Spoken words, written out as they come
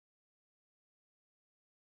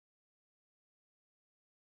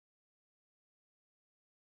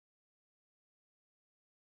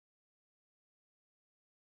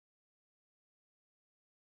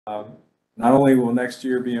Not only will next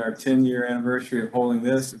year be our 10-year anniversary of holding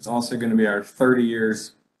this, it's also going to be our 30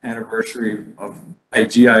 years anniversary of a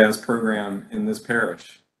GIS program in this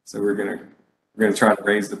parish. So we're going to try to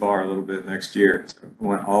raise the bar a little bit next year. So I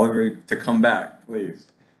want all of you to come back, please.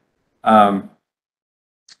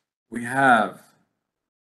 We have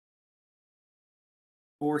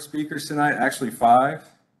 4 speakers tonight, actually 5.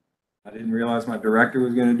 I didn't realize my director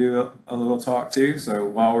was going to do a little talk too. So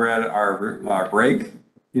while we're at our break,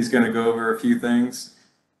 he's going to go over a few things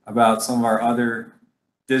about some of our other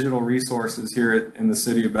digital resources here in the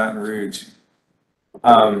city of Baton Rouge.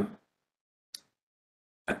 I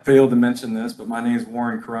failed to mention this, but my name is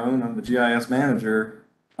Warren Kron. I'm the GIS manager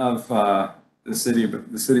of the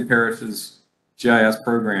city parish's GIS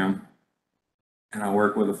program, and I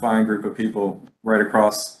work with a fine group of people right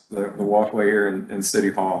across the walkway here in City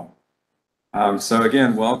Hall. So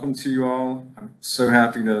again, welcome to you all. I'm so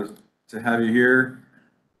happy to have you here.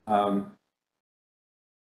 In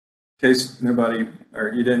case nobody or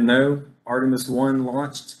you didn't know, Artemis 1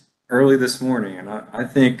 launched early this morning, and I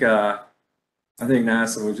think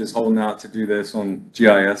NASA was just holding out to do this on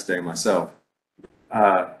GIS Day myself.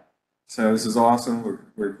 So this is awesome.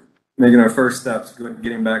 We're making our first steps,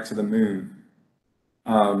 getting back to the moon.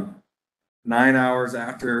 9 hours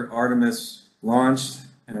after Artemis launched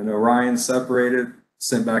and Orion separated,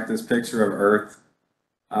 sent back this picture of Earth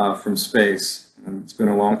from space. And it's been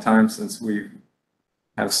a long time since we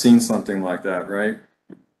have seen something like that, right?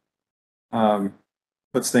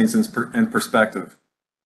 Puts things in perspective.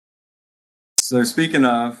 So speaking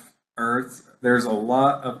of Earth, there's a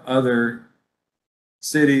lot of other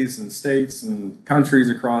cities and states and countries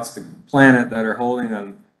across the planet that are holding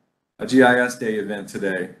a GIS Day event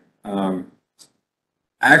today.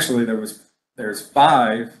 Actually, there's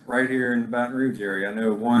 5 right here in the Baton Rouge area. I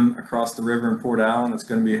know 1 across the river in Port Allen that's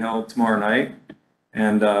going to be held tomorrow night,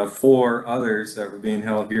 and 4 others that were being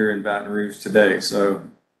held here in Baton Rouge today. So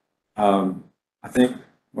I think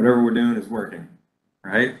whatever we're doing is working,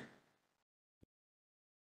 right?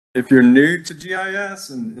 If you're new to GIS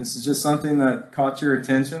and this is just something that caught your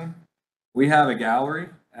attention, we have a gallery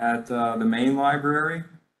at the main library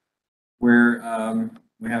where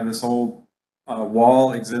we have this whole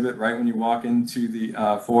wall exhibit right when you walk into the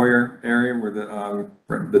foyer area where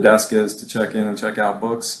the desk is to check in and check out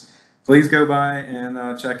books. Please go by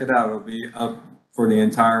and check it out. It'll be up for the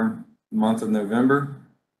entire month of November.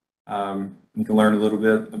 You can learn a little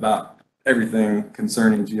bit about everything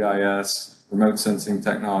concerning GIS, remote sensing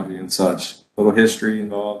technology and such. A little history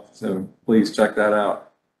involved, so please check that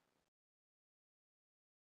out.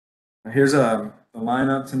 Here's the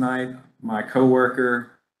lineup tonight. My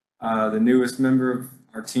coworker, the newest member of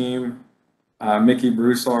our team, Mickey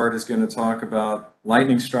Broussard, is going to talk about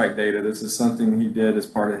lightning strike data. This is something he did as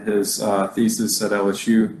part of his thesis at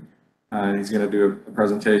LSU. He's going to do a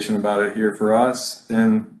presentation about it here for us.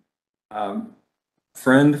 Then a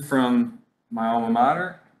friend from my alma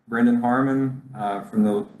mater, Brendan Harmon from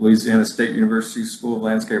the Louisiana State University School of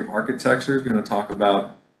Landscape Architecture, is going to talk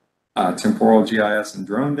about temporal GIS and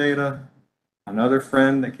drone data. Another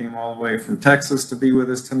friend that came all the way from Texas to be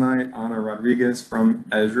with us tonight, Ana Rodriguez from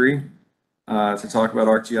Esri, to talk about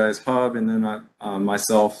ArcGIS Hub, and then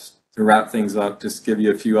myself to wrap things up, just give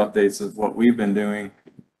you a few updates of what we've been doing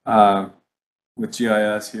with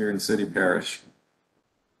GIS here in City Parish.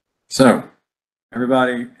 So,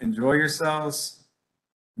 everybody enjoy yourselves.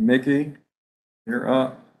 Mickey, you're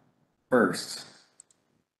up first.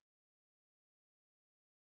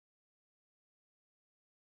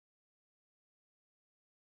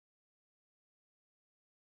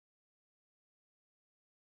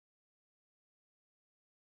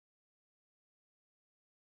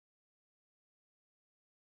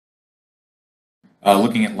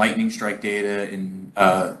 Looking at lightning strike data in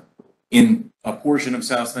a portion of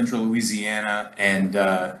South Central Louisiana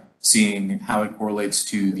and seeing how it correlates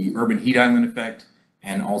to the urban heat island effect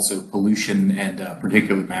and also pollution and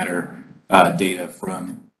particulate matter data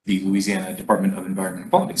from the Louisiana Department of Environment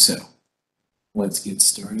and Quality. So let's get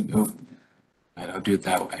started. Oh, I'll do it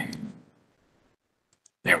that way.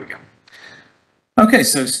 There we go. Okay,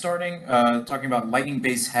 so starting talking about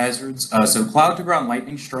lightning-based hazards. So cloud-to-ground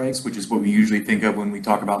lightning strikes, which is what we usually think of when we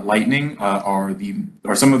talk about lightning, are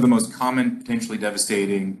some of the most common, potentially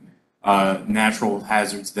devastating natural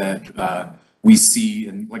hazards that we see.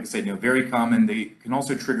 And like I said, very common. They can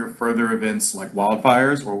also trigger further events like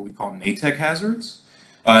wildfires, or what we call NATEC hazards.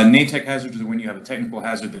 NATEC hazards is when you have a technical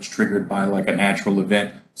hazard that's triggered by like a natural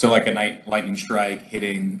event. So like a lightning strike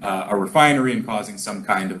hitting a refinery and causing some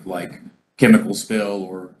kind of like chemical spill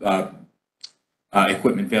or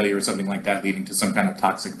equipment failure or something like that, leading to some kind of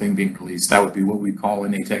toxic thing being released. That would be what we call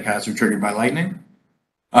an ATEC hazard triggered by lightning.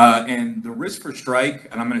 And the risk for strike,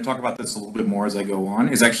 and I'm going to talk about this a little bit more as I go on,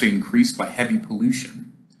 is actually increased by heavy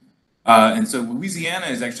pollution. And so Louisiana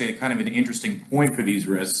is actually a kind of an interesting point for these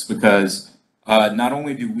risks because not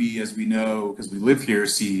only do we, as we know, because we live here,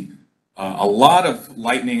 see a lot of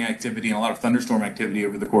lightning activity and a lot of thunderstorm activity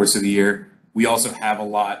over the course of the year, we also have a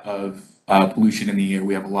lot of pollution in the air.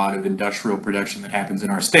 We have a lot of industrial production that happens in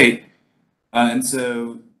our state. And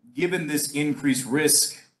so given this increased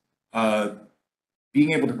risk,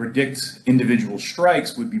 being able to predict individual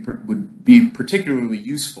strikes would be particularly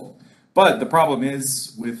useful. But the problem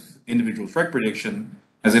is with individual strike prediction,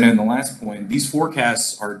 as I know in the last point, these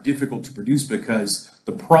forecasts are difficult to produce because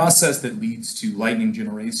the process that leads to lightning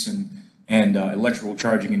generation and electrical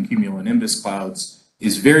charging in cumulonimbus clouds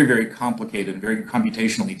is very, very complicated and very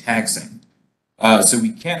computationally taxing. So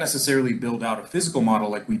we can't necessarily build out a physical model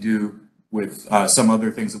like we do with some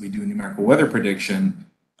other things that we do in numerical weather prediction.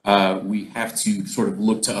 We have to sort of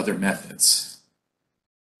look to other methods.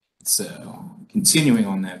 So continuing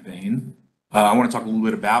on that vein, I want to talk a little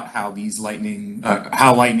bit about how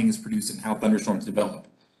lightning is produced and how thunderstorms develop.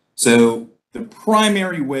 So the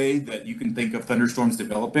primary way that you can think of thunderstorms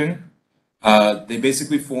developing, they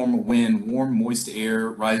basically form when warm, moist air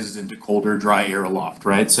rises into colder, dry air aloft,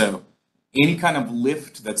 right? So any kind of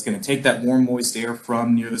lift that's going to take that warm, moist air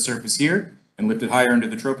from near the surface here and lift it higher into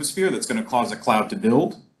the troposphere, that's going to cause a cloud to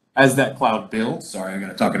build. As that cloud builds, sorry, I got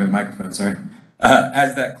to talk into the microphone, sorry.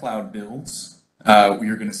 As that cloud builds,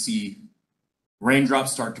 you're going to see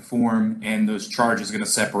raindrops start to form and those charges are going to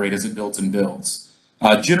separate as it builds and builds.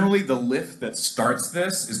 Generally, the lift that starts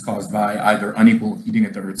this is caused by either unequal heating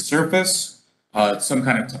at the Earth's surface, some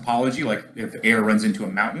kind of topology, like if air runs into a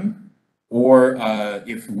mountain, or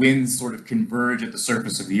if winds sort of converge at the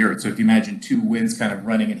surface of the Earth. So if you imagine two winds kind of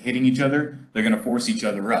running and hitting each other, they're going to force each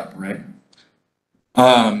other up, right?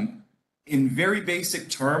 In very basic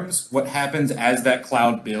terms, what happens as that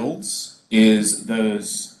cloud builds is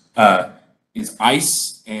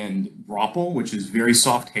ice and graupel, which is very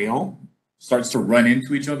soft hail, starts to run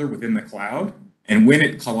into each other within the cloud. And when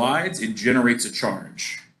it collides, it generates a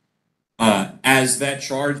charge. As that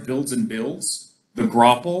charge builds and builds, the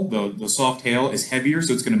graupel, the soft hail, is heavier,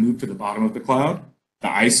 so it's going to move to the bottom of the cloud. The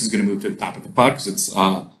ice is going to move to the top of the cloud because it's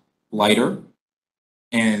lighter.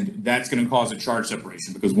 And that's going to cause a charge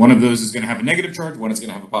separation because one of those is going to have a negative charge, one is going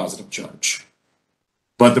to have a positive charge.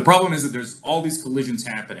 But the problem is that there's all these collisions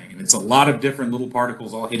happening, and it's a lot of different little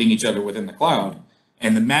particles all hitting each other within the cloud.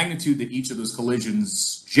 And the magnitude that each of those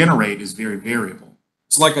collisions generate is very variable.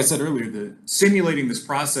 So like I said earlier, simulating this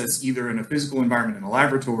process either in a physical environment in a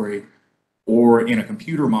laboratory or in a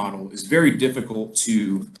computer model is very difficult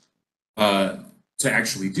to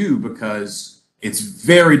actually do because it's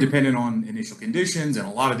very dependent on initial conditions and a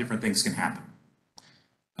lot of different things can happen.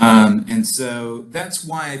 And so that's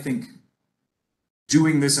why I think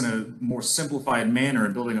doing this in a more simplified manner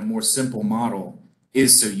and building a more simple model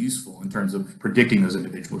is so useful in terms of predicting those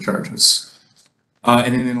individual charges.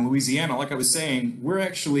 And then in Louisiana, like I was saying, we're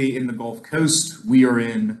actually in the Gulf Coast. We are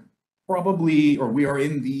in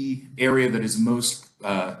the area that is most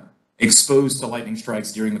exposed to lightning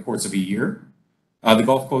strikes during the course of a year. The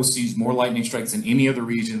Gulf Coast sees more lightning strikes than any other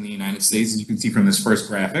region in the United States, as you can see from this first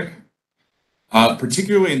graphic.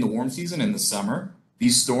 Particularly in the warm season in the summer,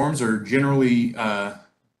 these storms are generally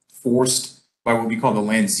forced by what we call the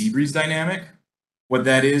land sea breeze dynamic. What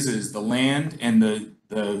that is the land and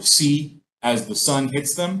the sea, as the sun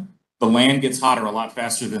hits them, the land gets hotter a lot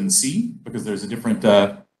faster than the sea because there's a different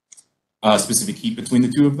specific heat between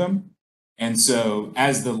the two of them. And so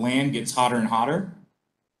as the land gets hotter and hotter,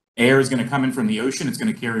 air is going to come in from the ocean. It's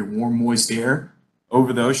going to carry warm, moist air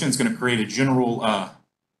over the ocean. It's going to create a general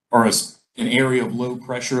an area of low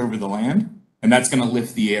pressure over the land, and that's going to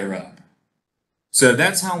lift the air up. So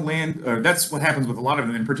that's how that's what happens with a lot of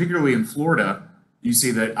them, and particularly in Florida. You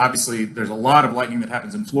see that obviously there's a lot of lightning that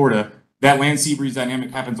happens in Florida. That land sea breeze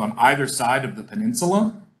dynamic happens on either side of the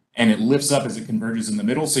peninsula, and it lifts up as it converges in the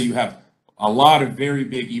middle. So you have a lot of very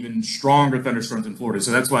big, even stronger thunderstorms in Florida.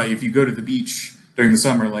 So that's why if you go to the beach during the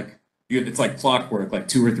summer, it's like clockwork, like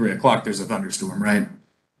 2 or 3 o'clock, there's a thunderstorm, right?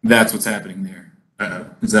 That's what's happening there.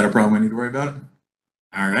 Is that a problem I need to worry about?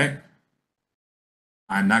 All right.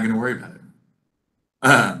 I'm not going to worry about it.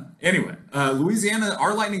 Anyway, Louisiana,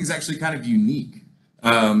 our lightning is actually kind of unique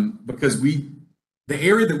because the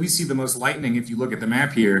area that we see the most lightning, if you look at the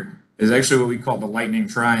map here, is actually what we call the lightning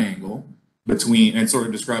triangle and it's sort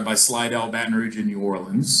of described by Slidell, Baton Rouge, and New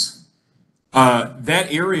Orleans. That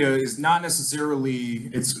area is not necessarily,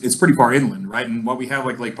 it's pretty far inland, right? And while we have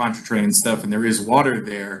like Lake Pontchartrain and stuff, and there is water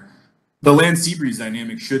there, the land sea breeze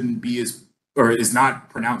dynamic shouldn't be or is not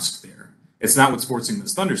pronounced there. It's not what's forcing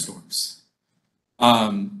those thunderstorms.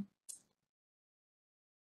 Let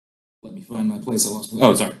me find my place. I lost.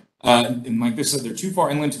 Oh, sorry. And like this said, they're too far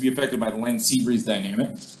inland to be affected by the land sea breeze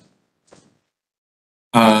dynamic.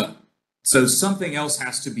 So something else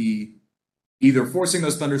has to be either forcing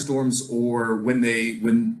those thunderstorms or when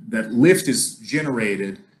that lift is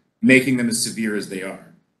generated, making them as severe as they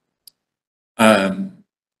are.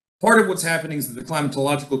 Part of what's happening is that the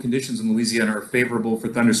climatological conditions in Louisiana are favorable for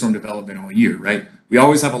thunderstorm development all year, right? We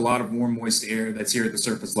always have a lot of warm, moist air that's here at the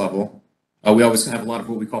surface level. We always have a lot of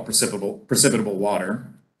what we call precipitable water.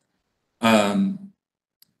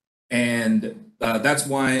 That's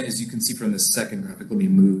why, as you can see from this second graphic, let me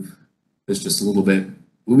move this just a little bit.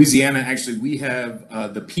 Louisiana, actually, we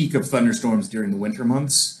have the peak of thunderstorms during the winter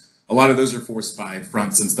months. A lot of those are forced by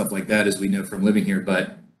fronts and stuff like that, as we know from living here.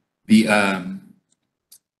 But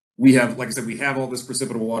we have, like I said, we have all this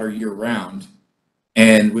precipitable water year round.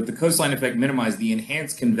 And with the coastline effect minimized, the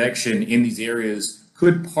enhanced convection in these areas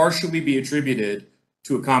could partially be attributed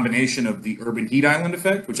to a combination of the urban heat island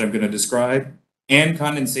effect, which I'm going to describe, and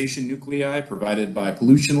condensation nuclei provided by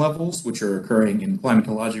pollution levels, which are occurring in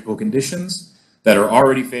climatological conditions that are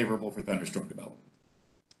already favorable for thunderstorm development.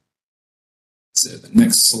 So the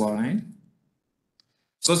next slide.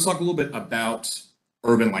 So let's talk a little bit about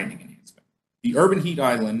urban lightning enhancement. The urban heat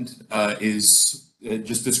island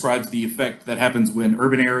just describes the effect that happens when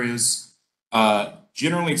urban areas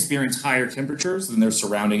generally experience higher temperatures than their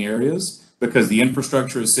surrounding areas because the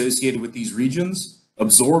infrastructure associated with these regions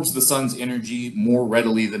absorbs the sun's energy more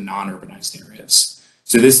readily than non-urbanized areas.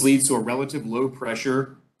 So this leads to a relative low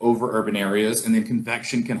pressure over urban areas, and then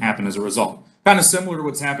convection can happen as a result. Kind of similar to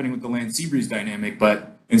what's happening with the land sea breeze dynamic,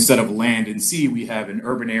 but instead of land and sea, we have an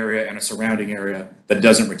urban area and a surrounding area that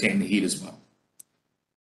doesn't retain the heat as well.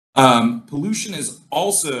 Pollution is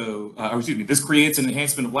also, this creates an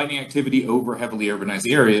enhancement of lightning activity over heavily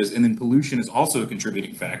urbanized areas, and then pollution is also a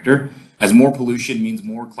contributing factor, as more pollution means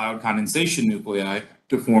more cloud condensation nuclei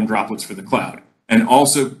to form droplets for the cloud. And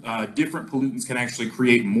also, different pollutants can actually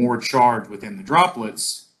create more charge within the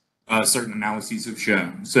droplets, certain analyses have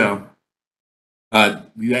shown. So,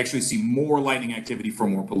 we actually see more lightning activity for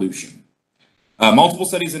more pollution. Multiple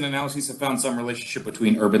studies and analyses have found some relationship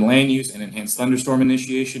between urban land use and enhanced thunderstorm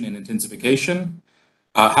initiation and intensification.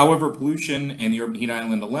 However, pollution and the urban heat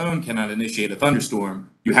island alone cannot initiate a thunderstorm.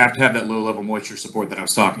 You have to have that low level moisture support that I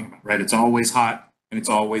was talking about, right? It's always hot and it's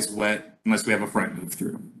always wet unless we have a front move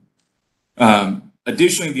through.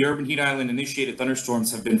 Additionally, the urban heat island initiated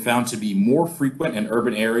thunderstorms have been found to be more frequent in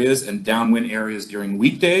urban areas and downwind areas during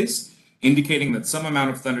weekdays, indicating that some amount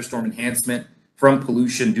of thunderstorm enhancement from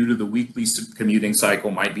pollution due to the weekly commuting cycle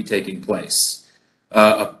might be taking place.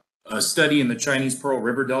 A study in the Chinese Pearl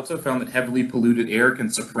River Delta found that heavily polluted air can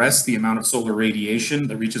suppress the amount of solar radiation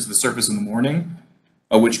that reaches the surface in the morning,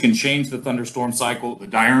 which can change the thunderstorm cycle, the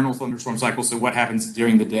diurnal thunderstorm cycle, so what happens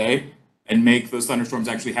during the day, and make those thunderstorms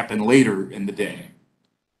actually happen later in the day.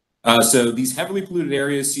 So these heavily polluted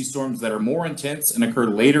areas see storms that are more intense and occur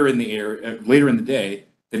later in the day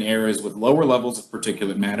than areas with lower levels of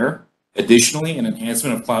particulate matter. Additionally, an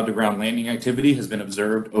enhancement of cloud-to-ground landing activity has been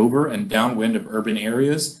observed over and downwind of urban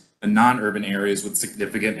areas and non-urban areas with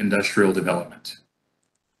significant industrial development.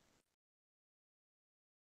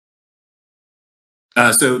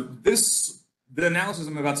 The analysis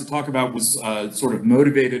I'm about to talk about was sort of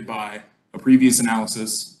motivated by a previous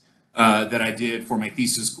analysis that I did for my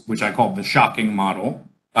thesis, which I called the shocking model,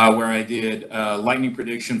 where I did lightning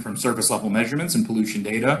prediction from surface level measurements and pollution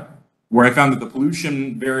data, where I found that the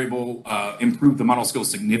pollution variable improved the model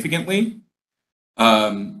skills significantly.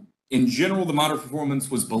 In general, the model performance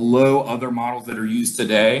was below other models that are used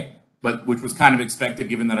today, but which was kind of expected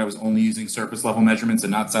given that I was only using surface level measurements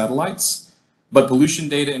and not satellites. But pollution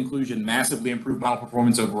data inclusion massively improved model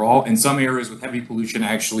performance overall. In some areas with heavy pollution,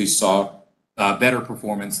 I actually saw better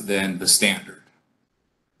performance than the standard.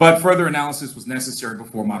 But further analysis was necessary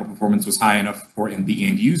before model performance was high enough for the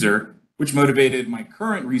end user, which motivated my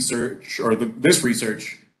current research, or this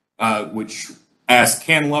research, which asked,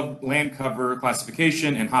 can land cover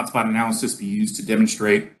classification and hotspot analysis be used to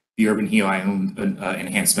demonstrate the urban heat island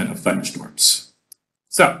enhancement of thunderstorms?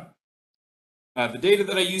 So, the data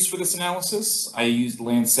that I used for this analysis, I used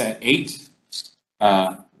Landsat 8.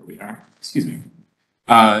 Here we are, excuse me.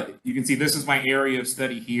 You can see this is my area of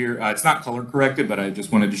study here. It's not color corrected, but I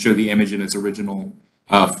just wanted to show the image in its original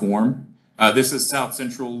form. This is South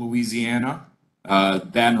Central Louisiana.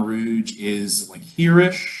 Baton Rouge is like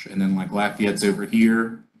here-ish, and then like Lafayette's over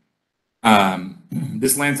here.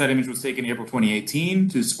 This Landsat image was taken April 2018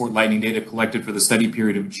 to support lightning data collected for the study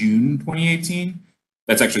period of June 2018.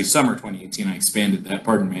 That's actually summer 2018. I expanded that,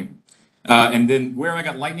 pardon me. And then where I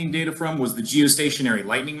got lightning data from was the Geostationary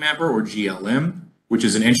Lightning Mapper, or GLM, which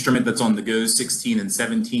is an instrument that's on the GOES 16 and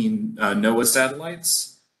 17 NOAA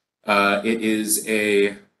satellites. It is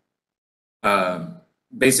a,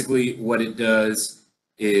 basically what it does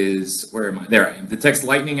is, where am I? There I am. Detects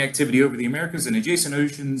lightning activity over the Americas and adjacent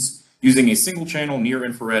oceans using a single channel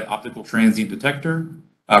near-infrared optical transient detector.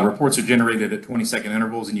 Reports are generated at 20-second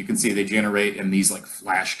intervals, and you can see they generate in these like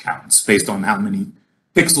flash counts based on how many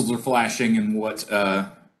pixels are flashing and what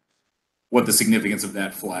the significance of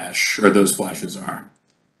that flash or those flashes are.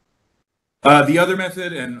 The other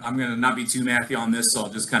method, and I'm going to not be too mathy on this, so I'll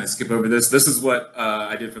just kind of skip over this. This is what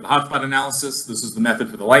I did for the hotspot analysis. This is the method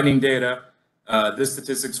for the lightning data. This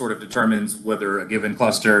statistic sort of determines whether a given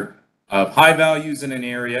cluster of high values in an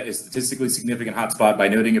area is statistically significant hotspot by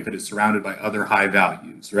noting if it is surrounded by other high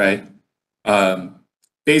values, right?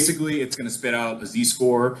 Basically, it's going to spit out a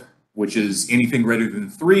z-score, which is anything greater than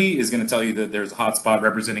 3 is going to tell you that there's a hotspot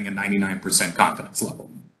representing a 99% confidence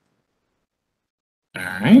level. All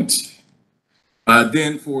right.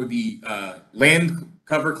 Then for the land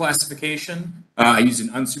cover classification, I used an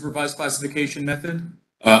unsupervised classification method.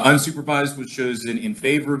 Unsupervised was chosen in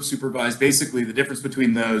favor of supervised. Basically, the difference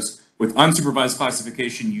between those, with unsupervised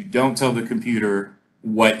classification, you don't tell the computer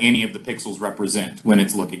what any of the pixels represent when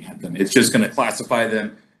it's looking at them. It's just going to classify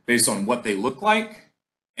them based on what they look like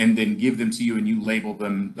and then give them to you, and you label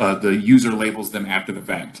them, the user labels them after the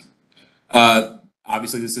fact.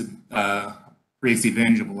 Obviously, this creates the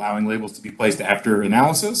advantage of allowing labels to be placed after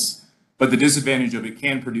analysis, but the disadvantage of it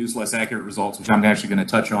can produce less accurate results, which I'm actually going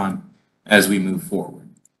to touch on as we move forward.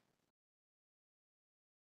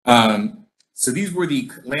 So these were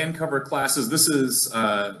the land cover classes. This is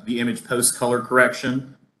the image post color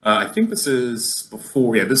correction. I think this is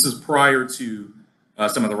before, yeah, this is prior to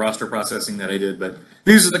some of the raster processing that I did, but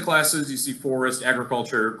these are the classes. You see forest,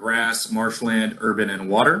 agriculture, grass, marshland, urban, and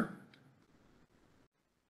water.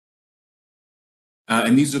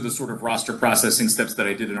 And these are the sort of raster processing steps that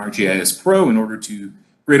I did in ArcGIS Pro in order to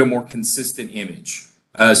create a more consistent image.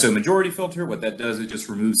 So majority filter, what that does, it just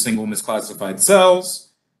removes single misclassified cells.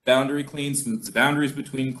 Boundary clean smooths the boundaries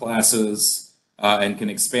between classes and can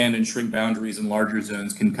expand and shrink boundaries, and larger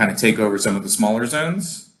zones can kind of take over some of the smaller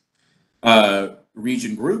zones.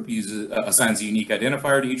 Region group assigns a unique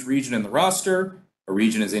identifier to each region in the roster. A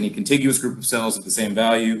region is any contiguous group of cells of the same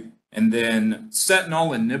value. And then set,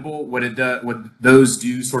 null, and nibble, what those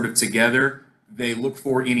do sort of together, they look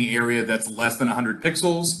for any area that's less than 100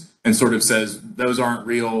 pixels and sort of says those aren't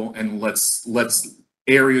real, and let's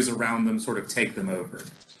areas around them sort of take them over.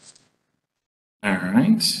 All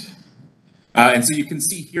right. And so you can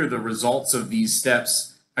see here the results of these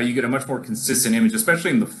steps, how you get a much more consistent image,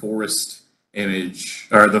 especially in the forest image,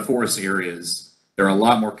 or the forest areas. They're a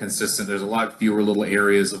lot more consistent. There's a lot fewer little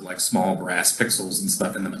areas of like small grass pixels and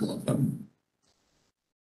stuff in the middle of them.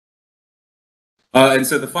 And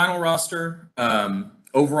so the final roster,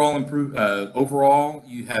 overall,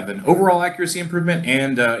 you have an overall accuracy improvement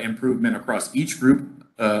and improvement across each group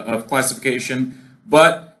of classification.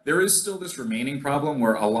 But there is still this remaining problem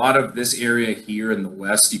where a lot of this area here in the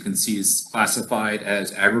west, you can see, is classified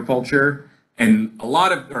as agriculture, and a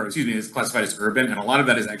lot of, or excuse me, is classified as urban, and a lot of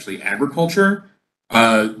that is actually agriculture.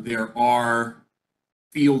 There are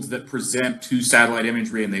fields that present to satellite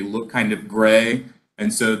imagery and they look kind of gray,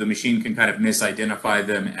 and so the machine can kind of misidentify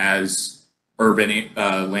them as urban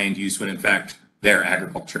land use when in fact they're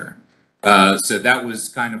agriculture. So that was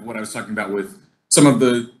kind of what I was talking about with some of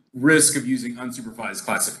the risk of using unsupervised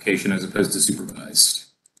classification as opposed to supervised.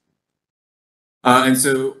 And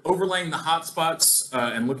so overlaying the hotspots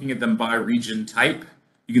and looking at them by region type,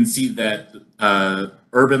 you can see that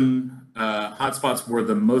urban hotspots were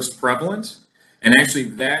the most prevalent. And actually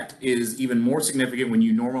that is even more significant when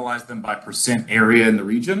you normalize them by percent area in the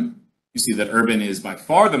region. You see that urban is by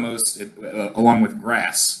far the most, along with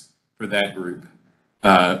grass for that group,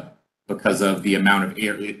 because of the amount of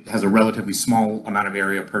area. It has a relatively small amount of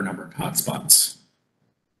area per number of hotspots.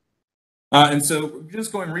 And so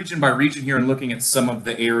just going region by region here and looking at some of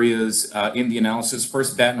the areas in the analysis.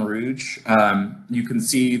 First, Baton Rouge. You can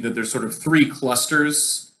see that there's sort of 3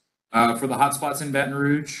 clusters for the hotspots in Baton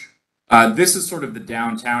Rouge. This is sort of the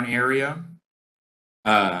downtown area.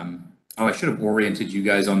 Oh, I should have oriented you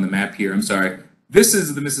guys on the map here. I'm sorry. This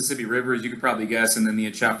is the Mississippi River, as you could probably guess, and then the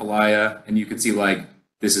Atchafalaya. And you can see, like,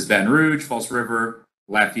 this is Baton Rouge, False River,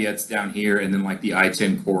 Lafayette's down here, and then, like, the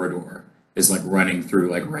I-10 corridor. is like running through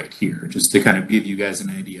like right here, just to kind of give you guys an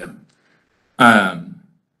idea.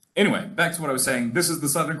 Anyway, back to what I was saying. This is the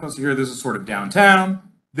southern cluster here. This is sort of downtown.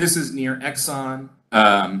 This is near Exxon.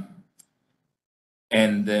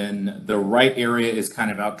 And then the right area is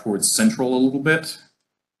kind of out towards Central a little bit.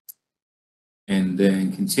 And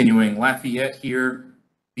then continuing Lafayette here.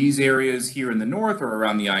 These areas here in the north are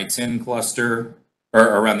around the I-10 cluster, or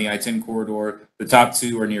around the I-10 corridor. The top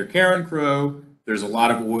two are near Kron. There's a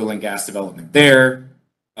lot of oil and gas development there.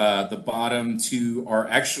 The bottom two are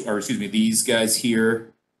actually, or excuse me, these guys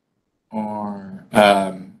here are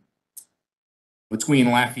between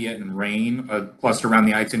Lafayette and Rain, a cluster around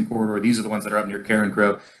the I-10 corridor. These are the ones that are up near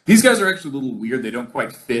Kron. These guys are actually a little weird. They don't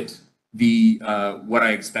quite fit the what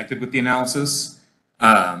I expected with the analysis.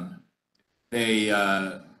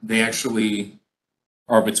 They actually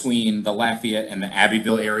are between the Lafayette and the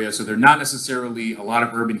Abbeville area, so they're not necessarily a lot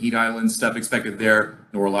of urban heat island stuff expected there,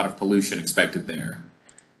 nor a lot of pollution expected there.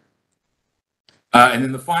 And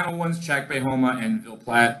then the final ones, Chackbay-Homa and Ville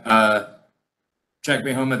Platte.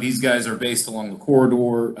 Chackbay-Homa, these guys are based along the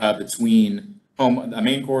corridor between Homa, a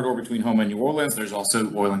main corridor between Homa and New Orleans. There's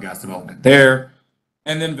also oil and gas development there.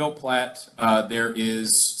 And then Ville Platte, there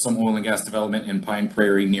is some oil and gas development in Pine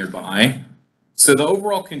Prairie nearby. So the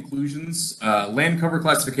overall conclusions, land cover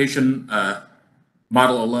classification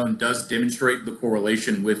model alone does demonstrate the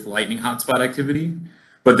correlation with lightning hotspot activity,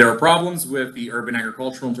 but there are problems with the urban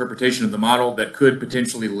agricultural interpretation of the model that could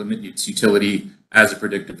potentially limit its utility as a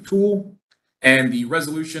predictive tool. And the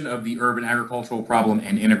resolution of the urban agricultural problem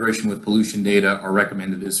and integration with pollution data are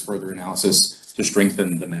recommended as further analysis to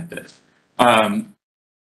strengthen the method. And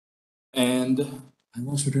I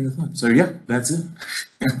lost my train of thought. So yeah, that's it.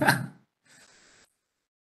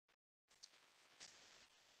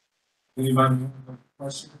 Anybody have a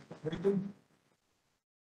question?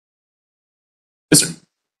 Yes, sir.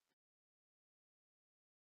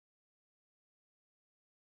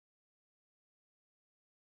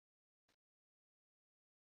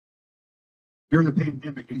 During the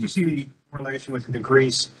pandemic, did you see the correlation with the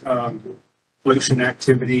decreased pollution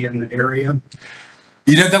activity in the area?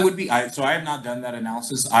 You know, that would be, so I have not done that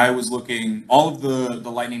analysis. I was looking, all of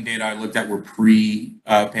the lightning data I looked at were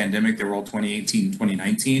pre-pandemic. They were all 2018,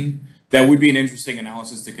 2019. That would be an interesting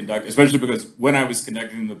analysis to conduct, especially because when I was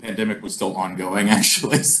conducting, the pandemic was still ongoing,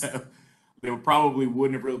 actually. So they probably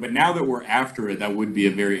wouldn't have really, but now that we're after it, that would be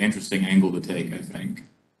a very interesting angle to take, I think.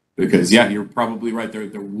 Because, yeah, you're probably right.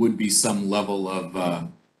 There would be some level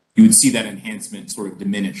of, you would see that enhancement sort of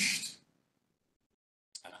diminished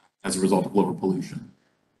as a result of lower pollution.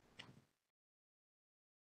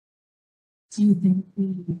 Do you think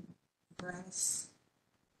the grass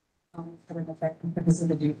had an effect because of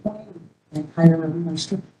the dew point and higher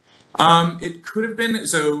moisture? It could have been.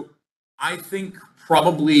 So I think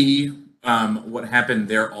probably what happened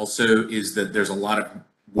there also is that there's a lot of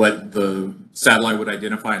what the satellite would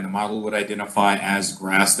identify and the model would identify as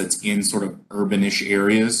grass that's in sort of urbanish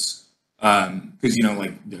areas. Because, you know,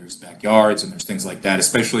 like there's backyards and there's things like that,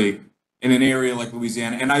 especially in an area like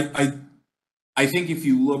Louisiana. And I think if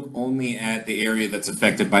you look only at the area that's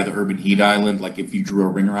affected by the urban heat island, like if you drew a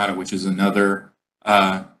ring around it, which is another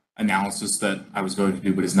analysis that I was going to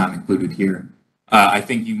do but is not included here, I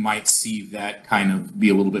think you might see that kind of be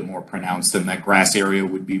a little bit more pronounced, and that grass area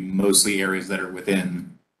would be mostly areas that are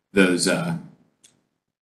within those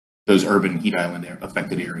urban heat island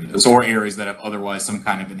affected areas, or areas that have otherwise some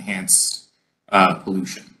kind of enhanced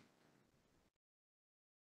pollution.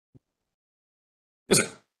 Yes, sir.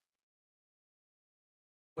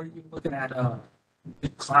 What are you looking at?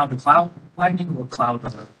 Cloud to cloud lightning or cloud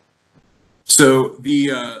to? So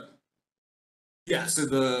the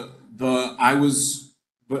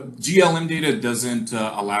but GLM data doesn't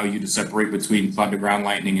allow you to separate between cloud to ground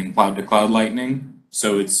lightning and cloud to cloud lightning.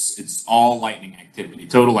 So it's all lightning activity.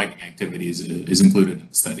 Total lightning activity is included in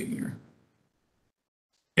the study here.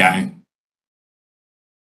 Yeah.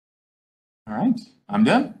 All right, I'm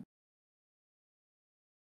done.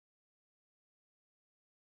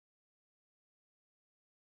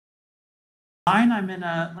 I'm in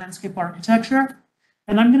landscape architecture,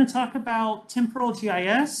 and I'm going to talk about temporal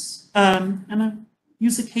GIS, and I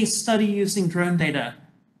use a case study using drone data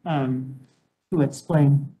to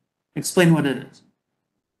explain what it is.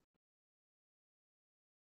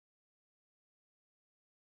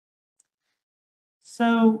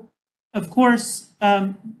 So, of course,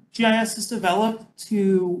 GIS is developed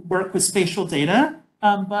to work with spatial data,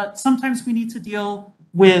 but sometimes we need to deal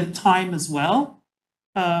with time as well.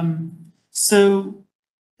 So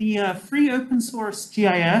the free open source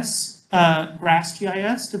GIS, GRASS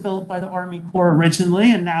GIS, developed by the Army Corps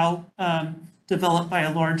originally and now developed by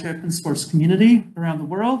a large open source community around the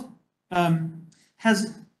world,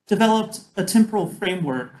 has developed a temporal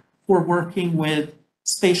framework for working with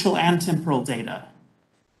spatial and temporal data.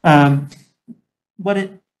 What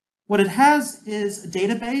it has is a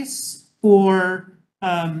database for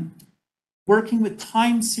working with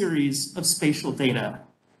time series of spatial data.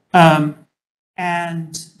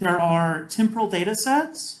 And there are temporal data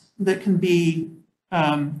sets that can be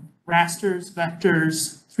rasters,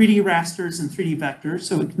 vectors, 3D rasters, and 3D vectors.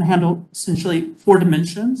 So it can handle essentially 4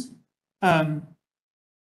 dimensions. And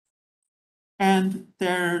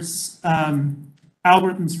there's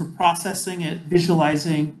algorithms for processing it,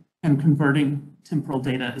 visualizing, and converting temporal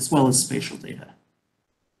data as well as spatial data.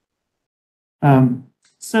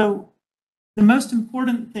 So the most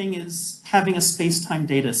important thing is having a space-time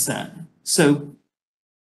data set. So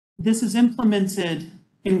this is implemented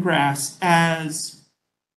in GRASS as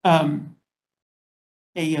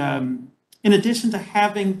in addition to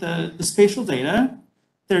having the spatial data,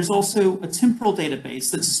 there's also a temporal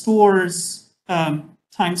database that stores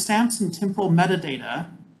timestamps and temporal metadata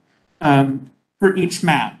for each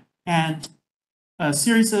map. And a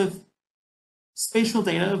series of spatial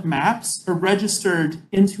data of maps are registered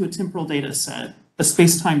into a temporal data set, a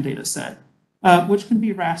space-time data set, which can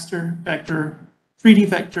be raster, vector, 3D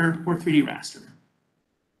vector, or 3D raster.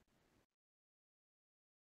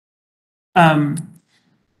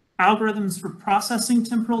 Algorithms for processing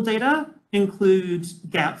temporal data include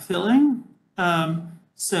gap filling,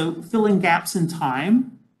 so filling gaps in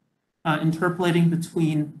time, interpolating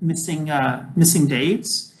between missing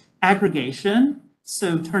dates, aggregation,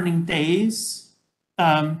 so turning days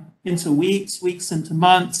into weeks, weeks into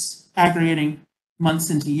months, aggregating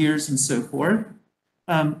months into years, and so forth,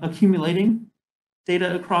 accumulating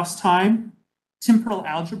data across time, temporal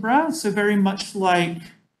algebra, so very much like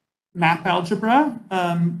map algebra,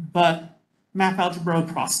 but map algebra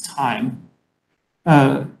across time.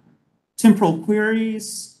 Temporal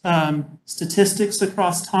queries, statistics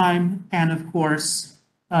across time, and of course,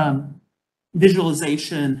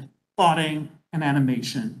 visualization, plotting, and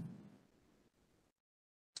animation.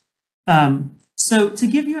 So to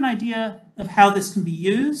give you an idea of how this can be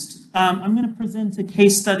used, I'm going to present a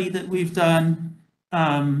case study that we've done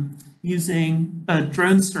using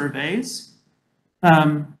drone surveys.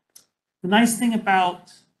 The nice thing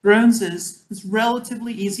about drones is it's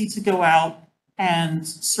relatively easy to go out and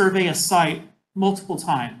survey a site multiple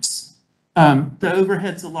times. The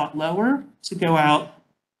overhead's a lot lower to go out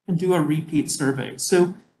and do a repeat survey.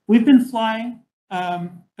 So we've been flying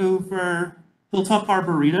over Hilltop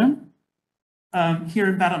Arboretum here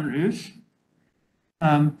in Baton Rouge.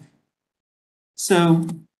 So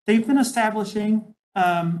they've been establishing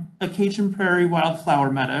a Cajun Prairie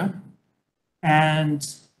wildflower meadow, and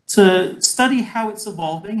to study how it's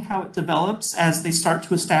evolving, how it develops as they start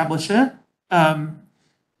to establish it,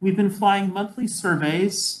 we've been flying monthly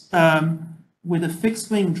surveys with a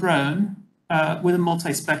fixed-wing drone with a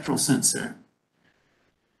multispectral sensor.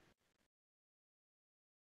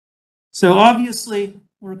 So obviously,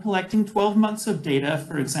 we're collecting 12 months of data,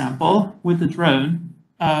 for example, with the drone,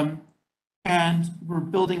 and we're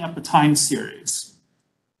building up a time series.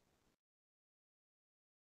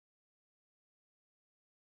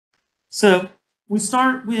 So we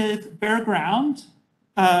start with bare ground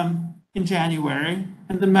in January,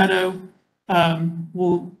 and the meadow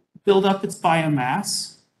will build up its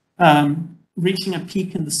biomass, reaching a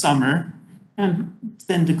peak in the summer, and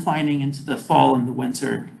then declining into the fall and the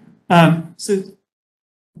winter. So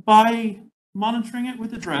by monitoring it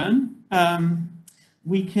with a drone,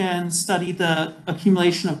 we can study the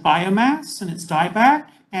accumulation of biomass and its dieback,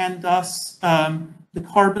 and thus the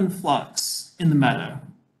carbon flux in the meadow.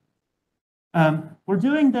 We're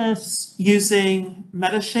doing this using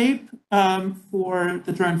Metashape for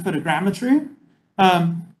the drone photogrammetry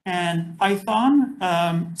and Python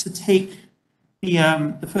to take the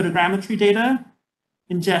photogrammetry data,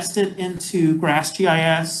 ingest it into GRASS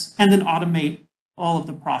GIS, and then automate all of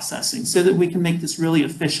the processing so that we can make this really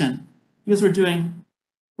efficient, because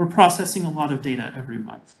we're processing a lot of data every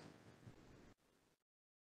month.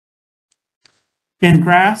 In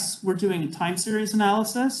GRASS, we're doing a time series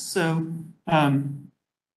analysis. So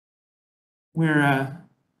we're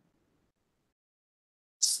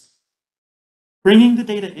bringing the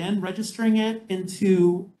data in, registering it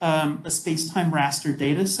into a space-time raster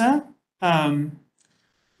data set,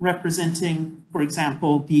 representing, for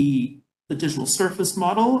example, the digital surface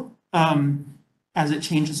model as it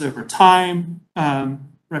changes over time,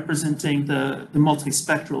 representing the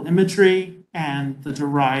multispectral imagery and the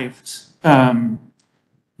derived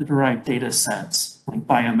data sets like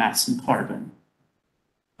biomass and carbon.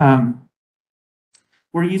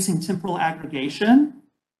 we're using temporal aggregation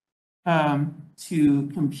to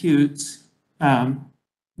compute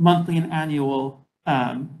monthly and annual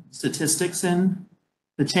statistics in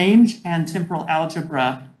the change, and temporal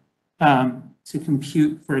algebra to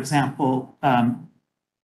compute, for example,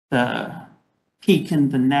 the peak in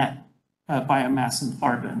the net biomass and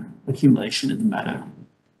carbon accumulation in the meadow.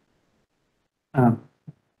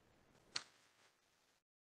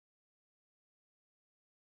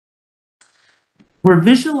 We're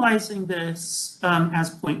visualizing this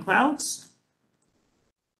as point clouds.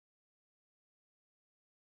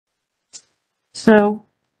 So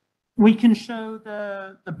we can show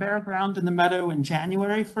the bare ground in the meadow in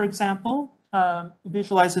January, for example.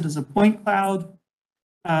 Visualize it as a point cloud.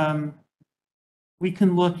 We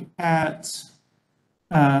can look at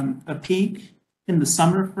a peak in the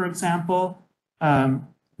summer, for example,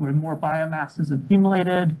 where more biomass is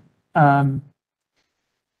accumulated.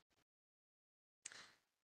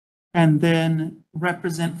 And then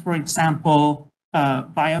represent, for example,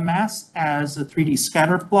 biomass as a 3D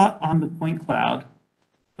scatter plot on the point cloud.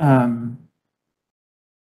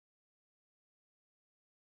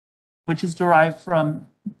 Which is derived from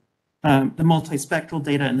the multispectral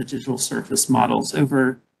data and the digital surface models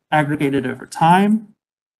aggregated over time.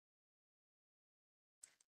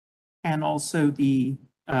 And also the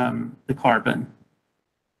carbon.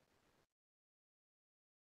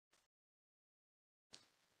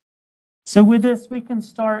 So with this, we can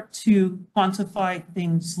start to quantify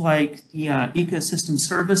things like the ecosystem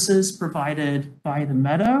services provided by the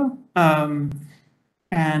meadow,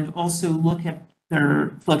 and also look at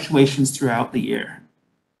their fluctuations throughout the year.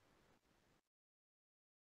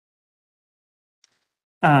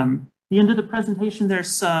 The end of the presentation,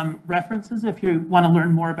 there's some references if you want to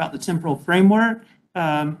learn more about the temporal framework.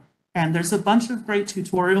 And there's a bunch of great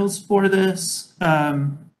tutorials for this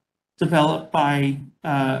developed by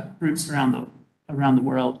groups around the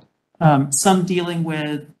world. Some dealing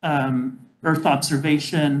with Earth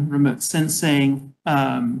observation, remote sensing,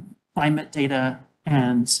 climate data,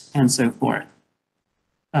 and so forth.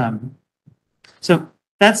 So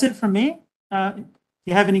that's it from me. Do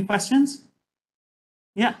you have any questions?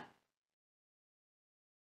 Yeah.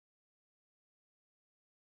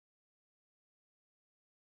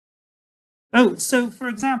 Oh, so for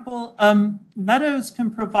example, meadows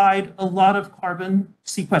can provide a lot of carbon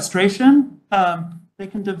sequestration. They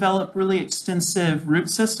can develop really extensive root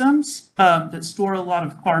systems that store a lot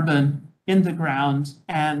of carbon in the ground,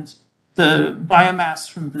 and the biomass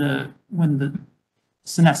from when the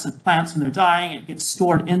senescent plants, when they're dying, it gets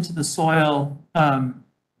stored into the soil,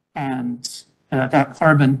 and that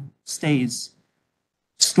carbon stays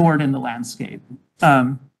stored in the landscape.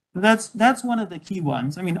 That's one of the key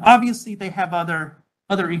ones. I mean, obviously they have other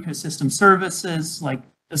ecosystem services like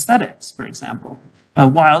aesthetics, for example,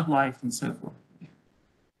 wildlife and so forth.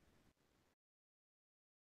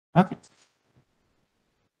 Okay.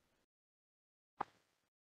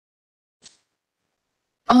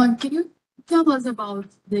 Can you tell us about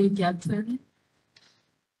the gap survey?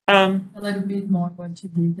 A little bit more what you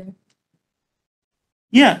did there.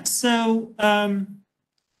 Yeah, so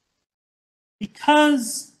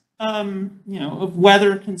because of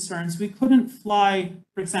weather concerns, we couldn't fly,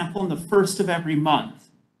 for example, on the 1st of every month.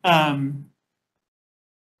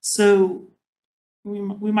 So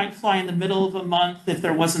we might fly in the middle of a month if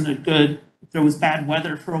there was bad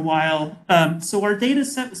weather for a while. So our data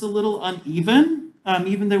set was a little uneven,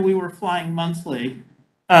 even though we were flying monthly.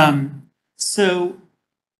 So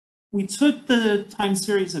we took the time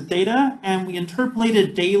series of data and we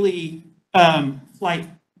interpolated daily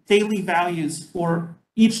values for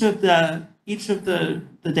each of the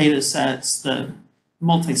data sets, the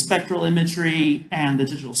multispectral imagery and the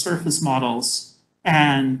digital surface models,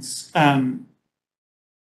 and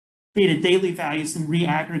created daily values and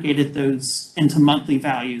reaggregated those into monthly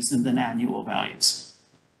values and then annual values.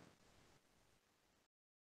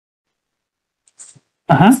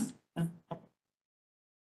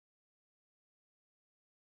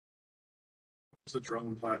 The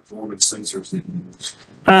drone platform and sensors.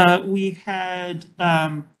 We had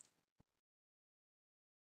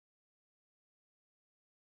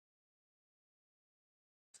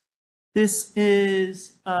this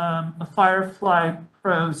is a Firefly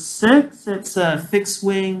Pro 6. It's a fixed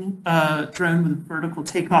wing drone with vertical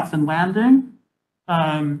takeoff and landing.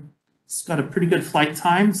 It's got a pretty good flight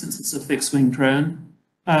time since it's a fixed wing drone.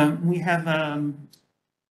 We have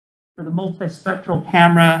for the multispectral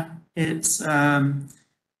camera, it's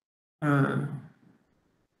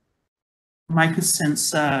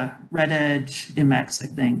Micasense Red Edge MX, I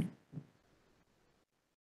think.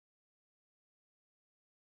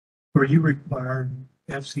 Are you required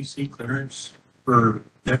FCC clearance for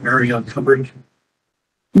that area coverage?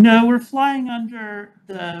 No, we're flying under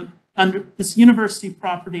this university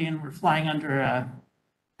property, and we're flying under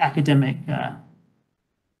academic.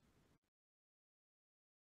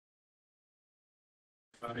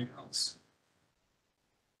 Anybody else?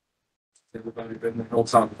 Everybody been to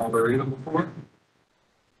Hilltop Arena before?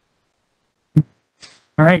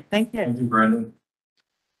 All right, thank you. Thank you, Brendan.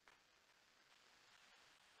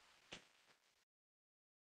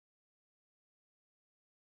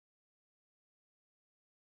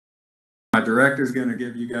 My director is going to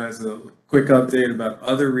give you guys a quick update about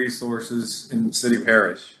other resources in the city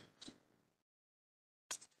parish.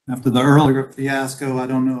 After the earlier fiasco, I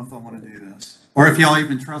don't know if I want to do this, or if y'all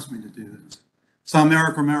even trust me to do this. So I'm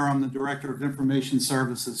Eric Romero. I'm the Director of Information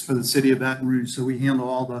Services for the City of Baton Rouge. So we handle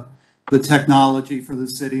all the technology for the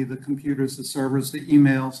city, the computers, the servers, the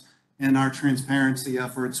emails, and our transparency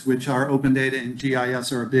efforts, which are open data and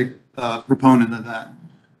GIS are a big proponent of that.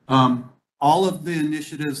 All of the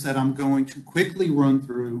initiatives that I'm going to quickly run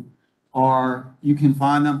through are, you can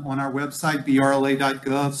find them on our website,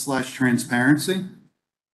 brla.gov/transparency.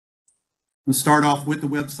 We'll start off with the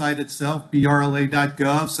website itself,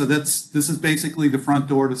 brla.gov. So this is basically the front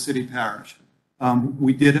door to city parish.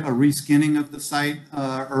 We did a reskinning of the site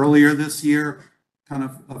earlier this year, kind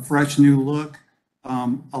of a fresh new look.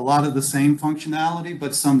 A lot of the same functionality,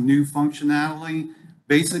 but some new functionality.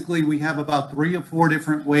 Basically, we have about 3 or 4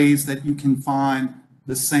 different ways that you can find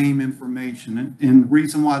the same information. And the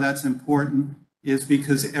reason why that's important is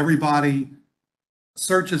because everybody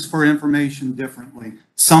searches for information differently.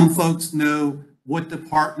 Some folks know what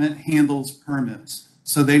department handles permits.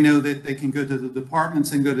 So they know that they can go to the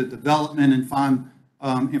departments and go to development and find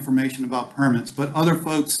information about permits. But other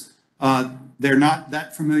folks, they're not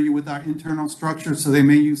that familiar with our internal structure, so they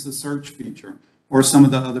may use the search feature or some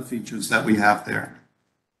of the other features that we have there.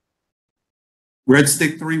 Red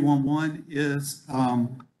Stick 311 is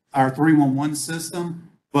our 311 system,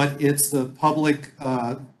 but it's the public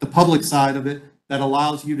side of it that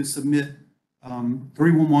allows you to submit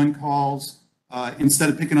 311 calls. Instead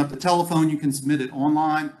of picking up the telephone, you can submit it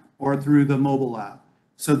online or through the mobile app.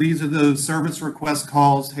 So these are those service request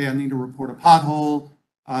calls. Hey, I need to report a pothole,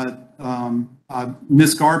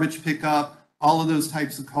 missed garbage pickup. All of those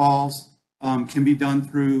types of calls can be done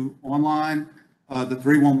through online, the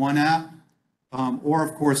 311 app, or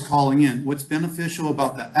of course calling in. What's beneficial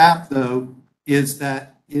about the app though is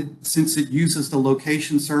that since it uses the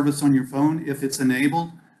location service on your phone, if it's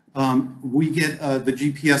enabled, we get the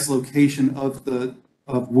GPS location of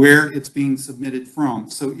where it's being submitted from.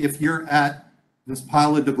 So if you're at this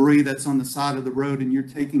pile of debris that's on the side of the road and you're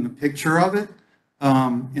taking a picture of it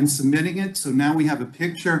and submitting it, so now we have a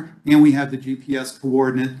picture and we have the GPS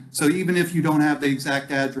coordinate. So even if you don't have the exact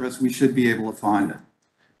address, we should be able to find it.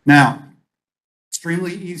 Now,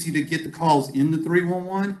 extremely easy to get the calls in the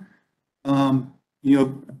 311.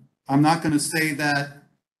 I'm not going to say that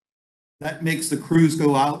makes the crews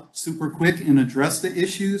go out super quick and address the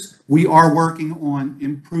issues. We are working on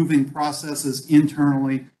improving processes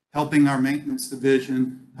internally, helping our maintenance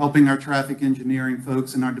division, helping our traffic engineering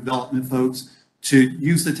folks and our development folks to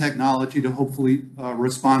use the technology to hopefully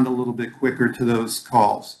respond a little bit quicker to those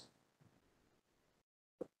calls.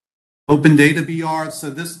 Open Data BR, so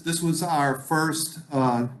this was our first,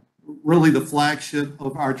 really the flagship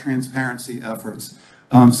of our transparency efforts.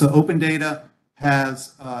 So Open Data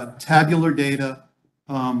has tabular data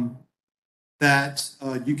that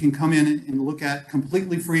you can come in and look at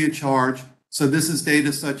completely free of charge. So this is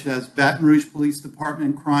data such as Baton Rouge Police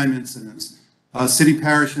Department crime incidents, city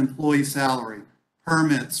parish employee salary,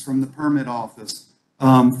 permits from the permit office,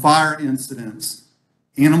 fire incidents,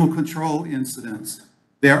 animal control incidents.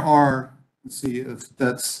 There are, let's see if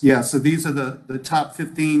that's, yeah, so these are the top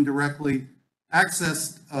 15 directly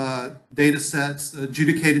accessed data sets.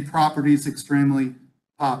 Adjudicated properties, extremely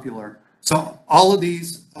popular. So all of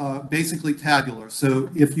these basically tabular.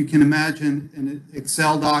 So if you can imagine an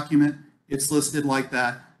Excel document, it's listed like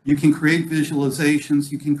that. You can create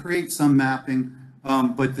visualizations, you can create some mapping,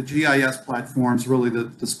 but the GIS platform is really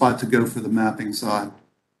the spot to go for the mapping side.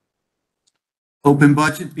 Open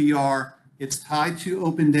Budget BR, it's tied to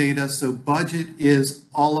Open Data. So budget is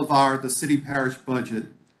all of the city parish budget.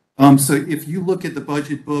 So if you look at the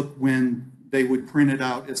budget book when they would print it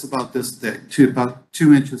out, it's about this thick, about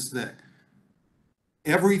 2 inches thick.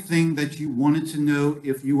 Everything that you wanted to know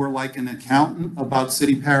if you were like an accountant about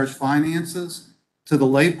city parish finances, to the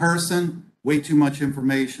layperson, way too much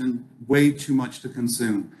information, way too much to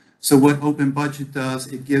consume. So what Open Budget does,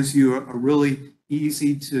 it gives you a really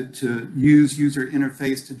easy to use user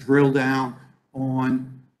interface to drill down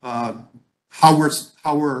on how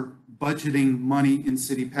we're budgeting money in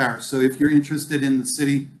city parish. So if you're interested in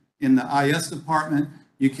the IS department,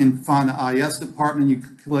 you can find the IS department, you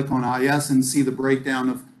can click on IS and see the breakdown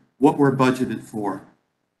of what we're budgeted for.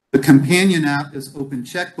 The companion app is Open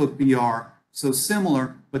Checkbook BR, so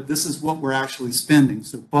similar, but this is what we're actually spending.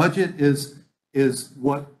 So budget is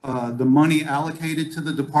what the money allocated to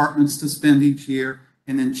the departments to spend each year,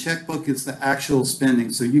 and then checkbook is the actual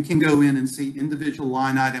spending. So you can go in and see individual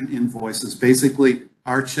line item invoices, basically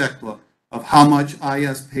our checkbook of how much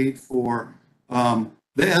IS paid for the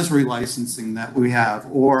Esri licensing that we have,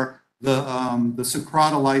 or the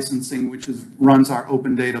Socrata licensing, which runs our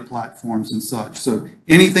open data platforms and such. So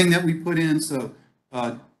anything that we put in, so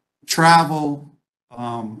travel,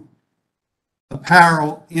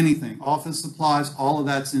 apparel, anything, office supplies, all of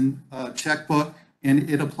that's in checkbook, and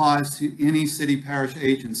it applies to any city parish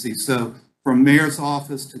agency. So from mayor's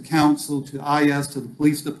office to council to IS to the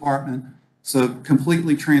police department. So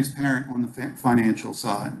completely transparent on the financial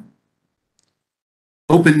side.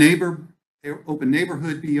 Open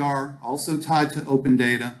Neighborhood BR, also tied to open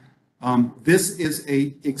data. This is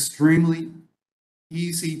a extremely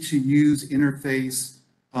easy to use interface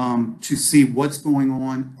to see what's going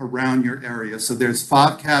on around your area. So there's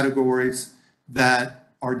 5 categories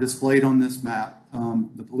that are displayed on this map.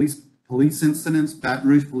 The police incidents, Baton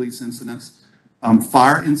Rouge police incidents,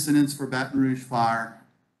 fire incidents for Baton Rouge Fire,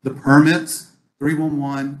 the permits,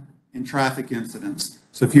 311, and traffic incidents.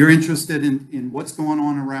 So if you're interested in what's going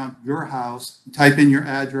on around your house, type in your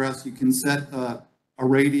address, you can set a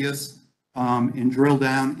radius and drill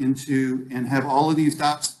down into and have all of these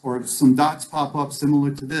dots or some dots pop up similar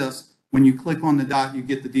to this. When you click on the dot, you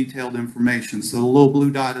get the detailed information. So the little blue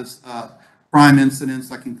dot is crime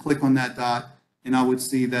incidents. I can click on that dot and I would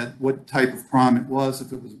see that what type of crime it was,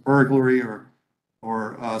 if it was burglary or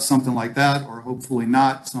something like that, or hopefully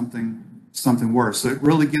not something worse. So it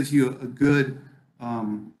really gives you a good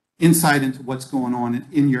insight into what's going on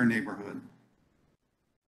in your neighborhood.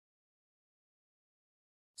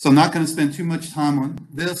 So I'm not going to spend too much time on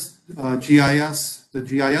this. GIS, the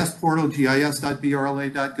GIS portal,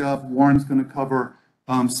 gis.brla.gov. Warren's going to cover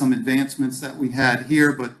some advancements that we had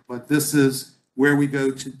here, but this is where we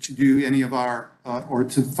go to do any of our, or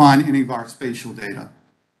to find any of our spatial data.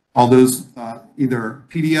 All those either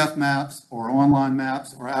PDF maps or online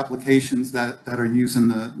maps or applications that are using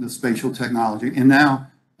the spatial technology, and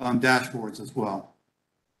now dashboards as well.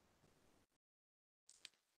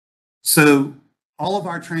 So all of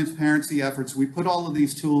our transparency efforts, we put all of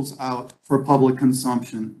these tools out for public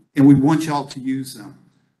consumption, and we want y'all to use them.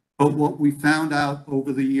 But what we found out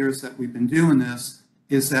over the years that we've been doing this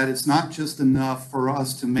is that it's not just enough for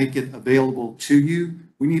us to make it available to you.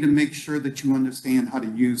 We need to make sure that you understand how to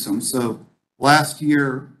use them. So last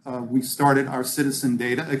year, we started our Citizen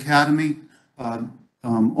Data Academy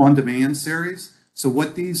on-demand series. So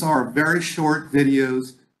what these are very short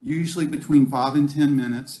videos, usually between 5 and 10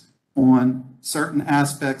 minutes, on certain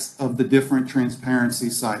aspects of the different transparency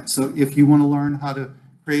sites. So if you want to learn how to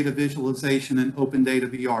create a visualization in Open Data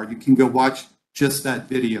VR, you can go watch just that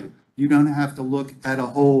video. You don't have to look at a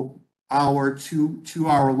whole hour, two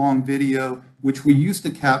hour long video, which we used to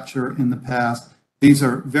capture in the past. These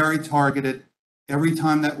are very targeted. Every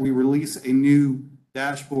time that we release a new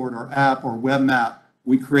dashboard or app or web map,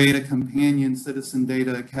 we create a companion Citizen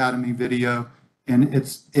Data Academy video, and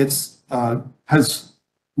it's has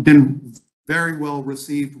been very well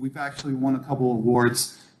received. We've actually won a couple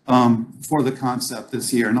awards for the concept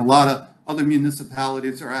this year, and a lot of other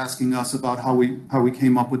municipalities are asking us about how we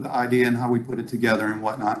came up with the idea and how we put it together and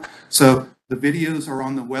whatnot. So the videos are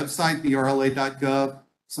on the website,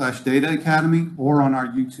 brla.gov/Data Academy, or on our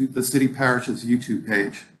YouTube, the City Parish's YouTube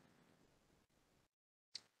page.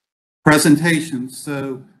 Presentations.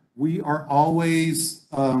 So we are always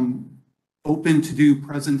open to do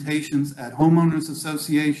presentations at homeowners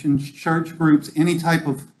associations, church groups, any type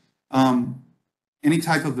of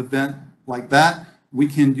event like that. We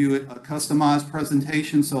can do a customized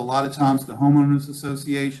presentation. So a lot of times the homeowners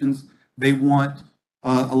associations, they want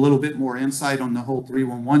a little bit more insight on the whole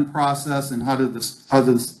 311 process and how does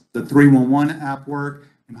the 311 app work,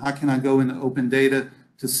 and how can I go into open data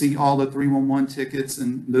to see all the 311 tickets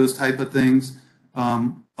and those type of things.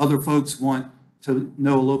 Other folks want to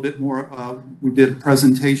know a little bit more. We did a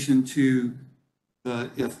presentation to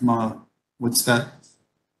what's that?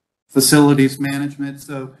 Facilities management.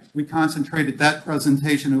 So we concentrated that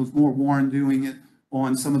presentation. It was more Warren doing it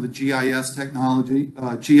on some of the GIS technology,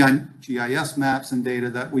 GIS maps and data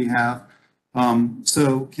that we have.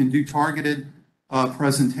 So can do targeted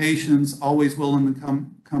presentations, always willing to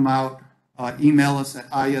come out. Email us at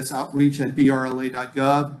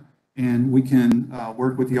isoutreach@brla.gov. and we can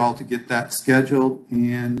work with y'all to get that scheduled.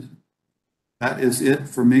 And that is it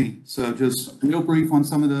for me. So just real brief on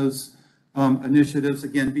some of those initiatives.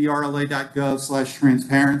 Again,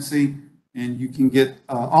 brla.gov/transparency, and you can get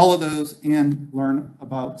all of those and learn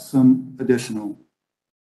about some additional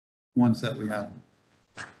ones that we have.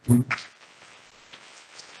 Any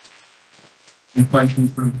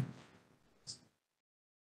questions for me?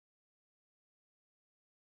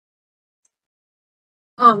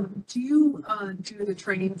 Do you do the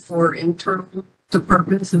training for internal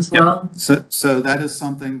departments as well? So that is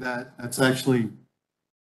something that's actually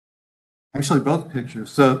both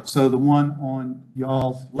pictures. So the one on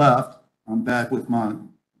y'all's left, I'm bad with my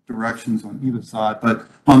directions on either side, but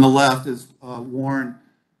on the left is Warren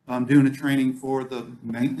doing a training for the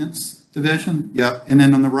maintenance division. Yep. And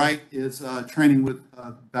then on the right is training with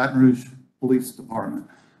Baton Rouge Police Department.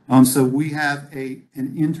 So we have an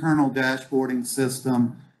internal dashboarding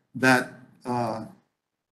system that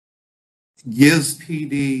gives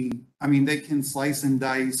PD, I mean, they can slice and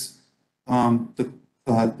dice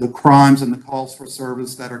the crimes and the calls for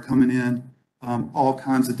service that are coming in all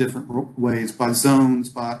kinds of different ways, by zones,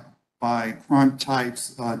 by crime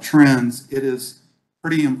types, trends. It is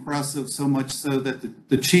pretty impressive, so much so that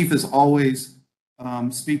the chief is always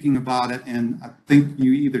speaking about it, and I think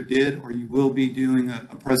you either did or you will be doing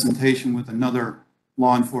a presentation with another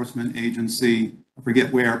law enforcement agency, I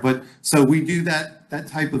forget where, but so we do that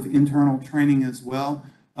type of internal training as well.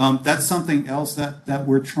 That's something else that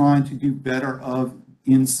we're trying to do better of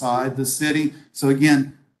inside the city. So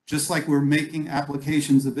again, just like we're making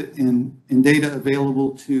applications of it in data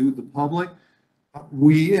available to the public,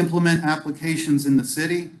 we implement applications in the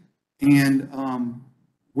city, and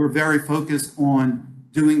we're very focused on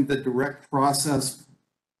doing the direct process,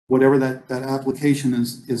 whatever that application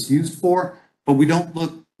is used for, but we don't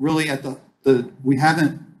look really at we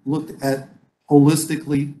haven't looked at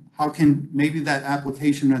holistically how can maybe that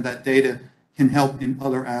application or that data can help in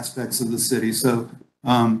other aspects of the city. So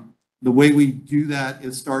the way we do that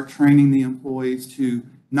is start training the employees to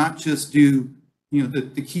not just do,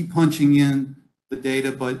 to keep punching in the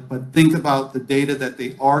data, but think about the data that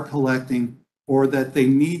they are collecting or that they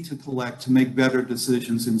need to collect to make better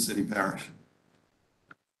decisions in city parish.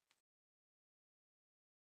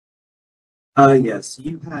 Yes,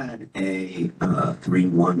 you had a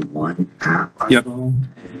 311 app. Yep. And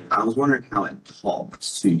I was wondering how it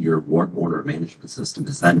talks to your work order management system.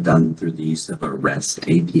 Is that done through the use of a REST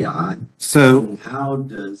API? So And how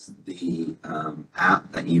does the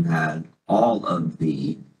app that you had all of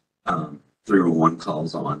the 311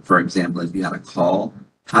 calls on, for example, if you had a call,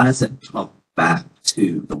 how does it talk back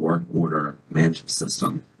to the work order management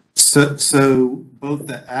system? So both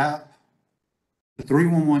the app, the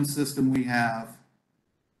 311 system we have,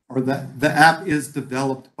 or the app is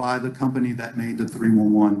developed by the company that made the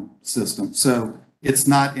 311 system. So it's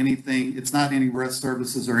not any REST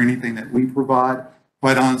services or anything that we provide.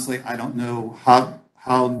 Quite honestly, I don't know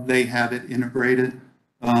how they have it integrated,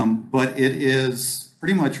 but it is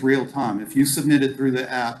pretty much real time. If you submit it through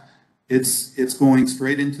the app, it's going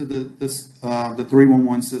straight into the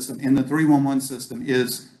 311 system, and the 311 system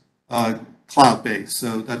is cloud-based.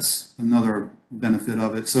 So that's another benefit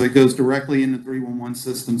of it. So it goes directly in the 311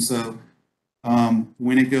 system. So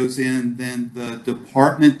when it goes in, then the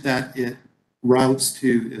department that it routes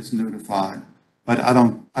to is notified. But I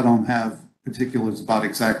don't have particulars about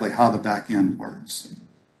exactly how the back end works.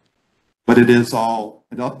 But it is all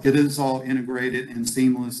integrated and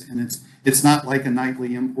seamless, and it's not like a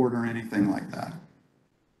nightly import or anything like that.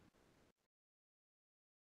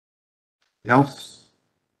 Else?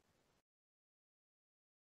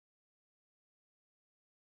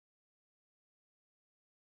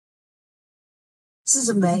 This is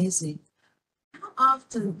amazing. How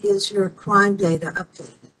often is your crime data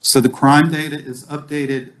updated? So the crime data is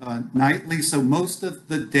updated nightly. So most of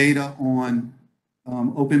the data on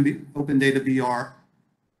Open Data BR,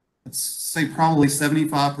 let's say probably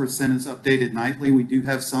 75% is updated nightly. We do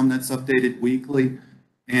have some that's updated weekly,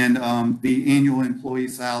 and the annual employee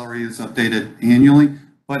salary is updated annually.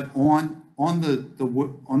 But on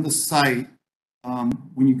the site,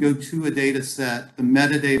 when you go to a data set, the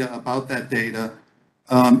metadata about that data,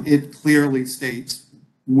 it clearly states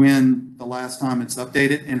when the last time it's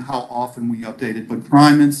updated and how often we update it. But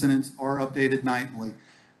crime incidents are updated nightly.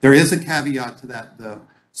 There is a caveat to that, though.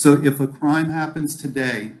 So if a crime happens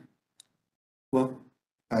today, well,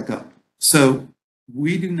 back up. So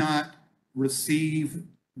we do not receive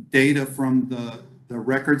data from the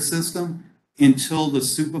record system until the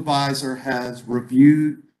supervisor has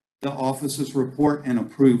reviewed the officer's report and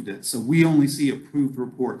approved it. So we only see approved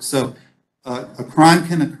reports. So a crime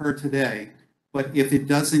can occur today, but if it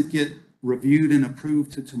doesn't get reviewed and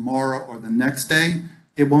approved to tomorrow or the next day,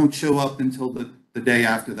 it won't show up until the day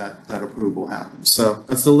after that approval happens. So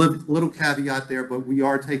that's a little caveat there, but we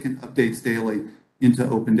are taking updates daily into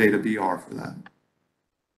Open Data VR for that.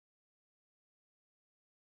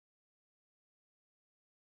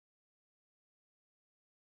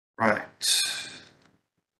 Right.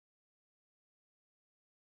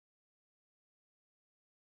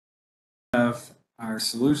 Have our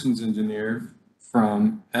solutions engineer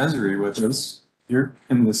from Esri with us. You're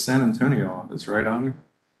in the San Antonio office, right, Ana?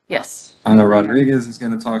 Yes. Ana Rodriguez is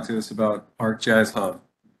going to talk to us about ArcGIS Hub.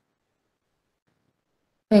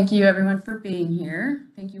 Thank you everyone for being here.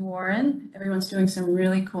 Thank you, Warren. Everyone's doing some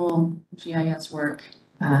really cool GIS work.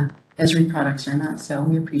 Esri products are not, so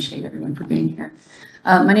we appreciate everyone for being here.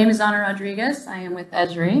 My name is Ana Rodriguez. I am with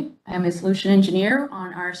Esri. I am a solution engineer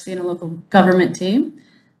on our state and local government team.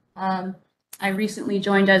 I recently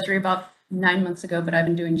joined Esri about 9 months ago, but I've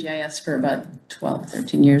been doing GIS for about 12,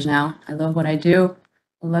 13 years now. I love what I do.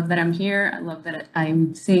 I love that I'm here. I love that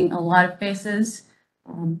I'm seeing a lot of faces.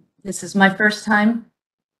 This is my first time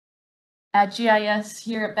at GIS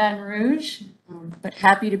here at Baton Rouge, but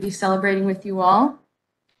happy to be celebrating with you all.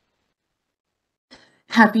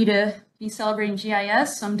 Happy to be celebrating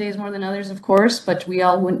GIS, some days more than others, of course, but we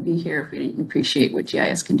all wouldn't be here if we didn't appreciate what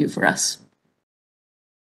GIS can do for us.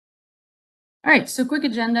 All right, so quick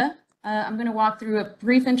agenda. I'm going to walk through a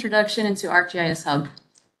brief introduction into ArcGIS Hub,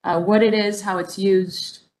 what it is, how it's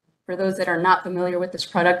used. For those that are not familiar with this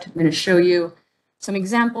product, I'm going to show you some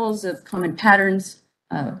examples of common patterns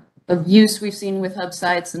of use we've seen with Hub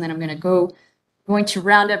sites, and then I'm going to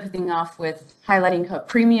round everything off with highlighting Hub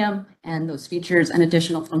Premium and those features and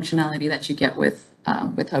additional functionality that you get with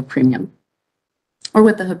Hub Premium or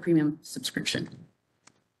with the Hub Premium subscription.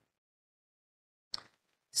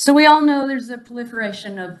 So we all know there's a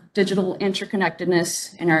proliferation of digital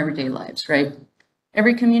interconnectedness in our everyday lives, right?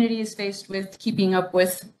 Every community is faced with keeping up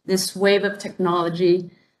with this wave of technology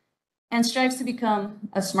and strives to become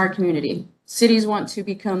a smart community. Cities want to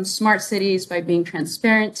become smart cities by being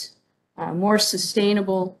transparent, more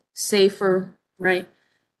sustainable, safer, right?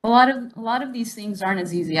 A lot of these things aren't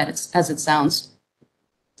as easy as it sounds.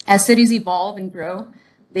 As cities evolve and grow,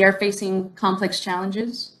 they are facing complex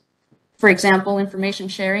challenges. For example, information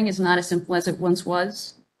sharing is not as simple as it once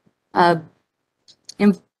was.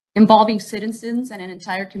 Involving citizens and an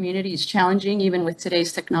entire community is challenging even with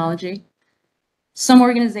today's technology. Some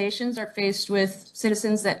organizations are faced with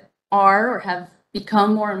citizens that are or have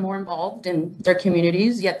become more and more involved in their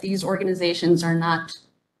communities, yet these organizations are not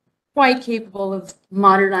quite capable of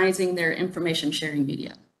modernizing their information sharing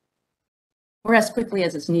media, or as quickly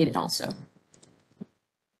as it's needed also.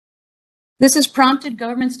 This has prompted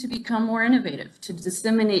governments to become more innovative, to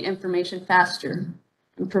disseminate information faster,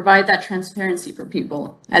 and provide that transparency for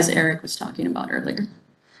people, as Eric was talking about earlier.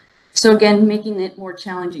 So again, making it more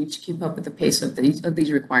challenging to keep up with the pace of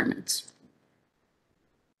these requirements.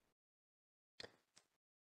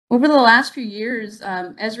 Over the last few years,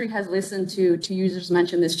 Esri has listened to users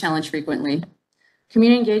mention this challenge frequently.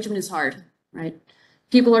 Community engagement is hard, right?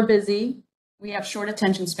 People are busy, we have short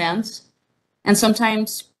attention spans, and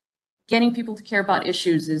sometimes getting people to care about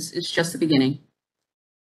issues is just the beginning.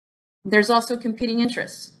 There's also competing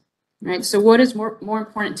interests, right? So what is more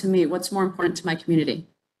important to me? What's more important to my community,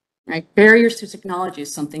 right? Barriers to technology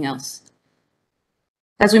is something else.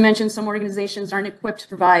 As we mentioned, some organizations aren't equipped to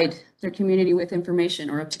provide their community with information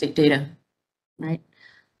or up-to-date data, right?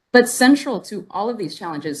 But central to all of these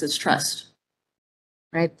challenges is trust,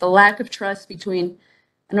 right? The lack of trust between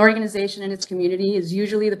an organization and its community is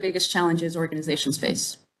usually the biggest challenges organizations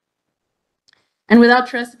face. And without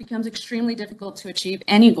trust, it becomes extremely difficult to achieve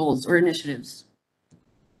any goals or initiatives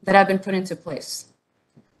that have been put into place.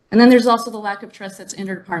 And then there's also the lack of trust that's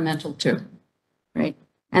interdepartmental too, right?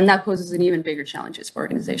 And that poses an even bigger challenges for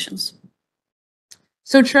organizations.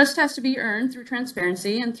 So trust has to be earned through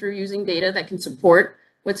transparency and through using data that can support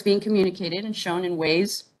what's being communicated and shown in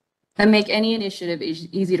ways that make any initiative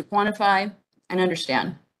easy to quantify and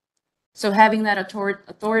understand. So having that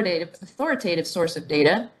authoritative source of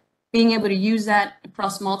data, being able to use that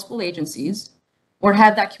across multiple agencies or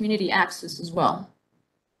have that community access as well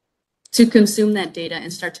to consume that data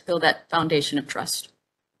and start to build that foundation of trust.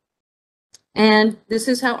 And this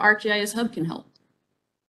is how ArcGIS Hub can help.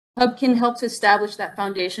 Hub can help to establish that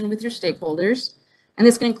foundation with your stakeholders, and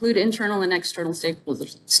this can include internal and external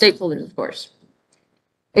stakeholders, of course.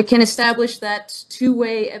 It can establish that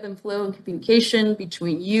two-way ebb and flow and communication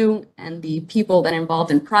between you and the people that are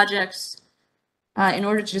involved in projects in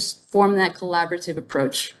order to just form that collaborative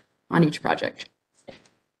approach on each project.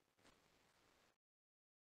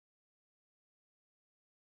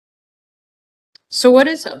 So what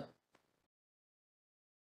is Hub?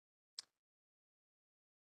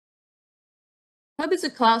 Hub is a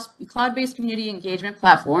cloud-based community engagement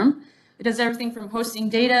platform. It does everything from hosting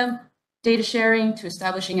data sharing, to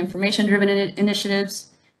establishing information-driven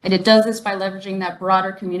initiatives. And it does this by leveraging that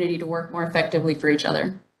broader community to work more effectively for each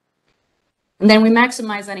other. And then we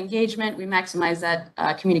maximize that engagement, we maximize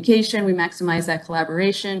that communication, we maximize that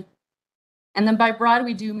collaboration. And then by broad,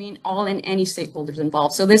 we do mean all and any stakeholders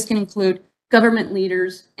involved. So this can include government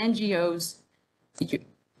leaders, NGOs,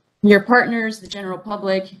 your partners, the general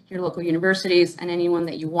public, your local universities, and anyone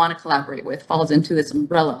that you want to collaborate with falls into this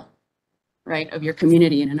umbrella, right, of your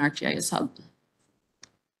community in an ArcGIS hub.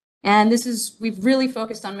 And we've really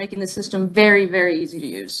focused on making the system very, very easy to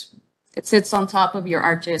use. It sits on top of your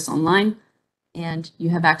ArcGIS Online, and you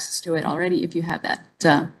have access to it already if you have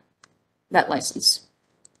that license.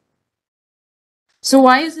 So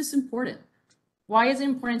why is this important? Why is it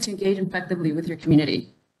important to engage effectively with your community?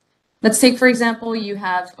 Let's take, for example, you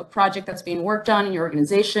have a project that's being worked on in your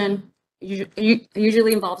organization. It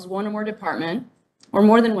usually involves one or more department, or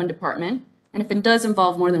more than one department. And if it does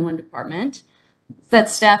involve more than one department, that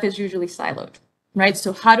staff is usually siloed, right?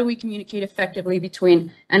 So how do we communicate effectively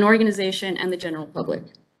between an organization and the general public,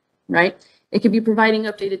 right? It could be providing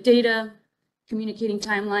updated data, communicating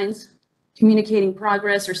timelines, communicating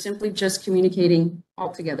progress, or simply just communicating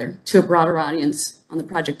altogether to a broader audience on the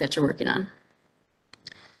project that you're working on.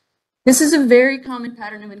 This is a very common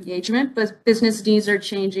pattern of engagement, but business needs are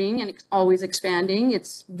changing and always expanding.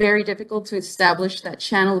 It's very difficult to establish that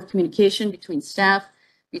channel of communication between staff,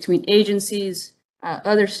 between agencies,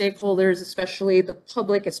 other stakeholders, especially the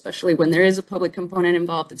public, especially when there is a public component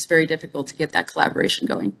involved. It's very difficult to get that collaboration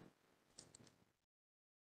going.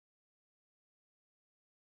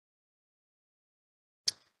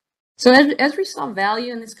 So as we saw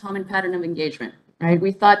value in this common pattern of engagement, right,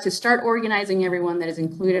 we thought to start organizing everyone that is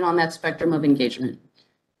included on that spectrum of engagement.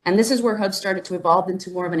 And this is where Hub started to evolve into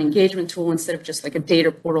more of an engagement tool instead of just like a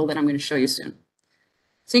data portal that I'm going to show you soon.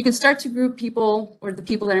 So you can start to group people, or the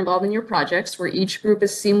people that are involved in your projects, where each group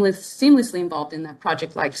is seamlessly involved in that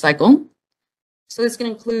project life cycle. So this can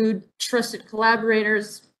include trusted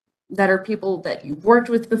collaborators that are people that you've worked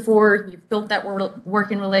with before, you've built that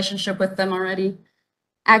working relationship with them already.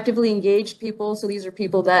 Actively engaged people, so these are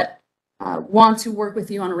people that want to work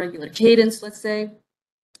with you on a regular cadence, let's say.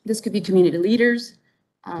 This could be community leaders,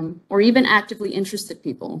 or even actively interested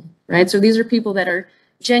people, right? So these are people that are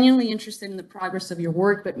genuinely interested in the progress of your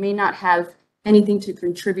work, but may not have anything to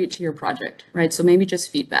contribute to your project, right? So maybe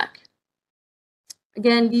just feedback.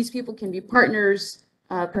 Again, these people can be partners,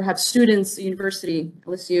 perhaps students, a university,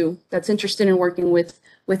 LSU, that's interested in working with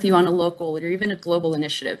you on a local or even a global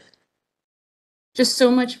initiative. Just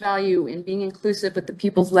so much value in being inclusive with the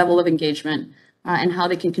people's level of engagement and how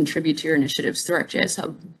they can contribute to your initiatives through ArcGIS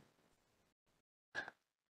Hub.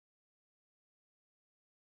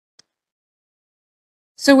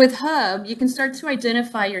 So with Hub, you can start to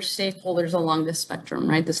identify your stakeholders along this spectrum,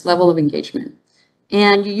 right? This level of engagement.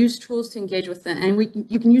 And you use tools to engage with them, and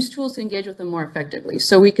you can use tools to engage with them more effectively.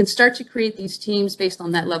 So we can start to create these teams based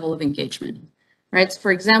on that level of engagement, right? So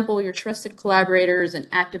for example, your trusted collaborators and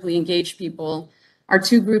actively engaged people are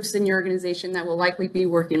two groups in your organization that will likely be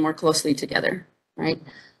working more closely together, right?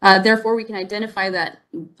 Therefore, we can identify that,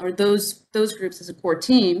 or those groups as a core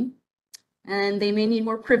team, and they may need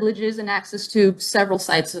more privileges and access to several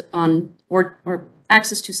sites or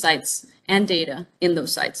access to sites and data in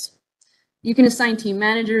those sites. You can assign team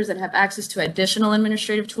managers that have access to additional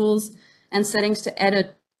administrative tools and settings to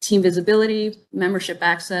edit team visibility, membership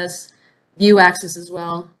access, view access as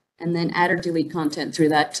well, and then add or delete content through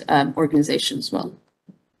that organization as well.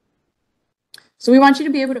 So we want you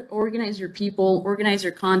to be able to organize your people, organize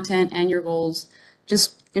your content and your goals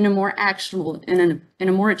just in a more actionable and in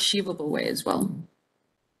a more achievable way as well.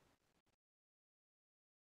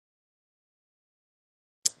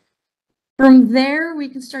 From there, we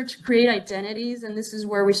can start to create identities, and this is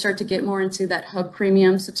where we start to get more into that Hub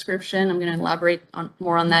Premium subscription. I'm going to elaborate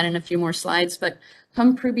more on that in a few more slides, but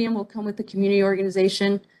Hub Premium will come with the community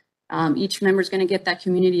organization. Each member is going to get that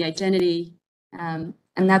community identity,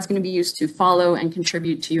 and that's going to be used to follow and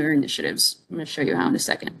contribute to your initiatives. I'm going to show you how in a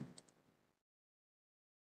second.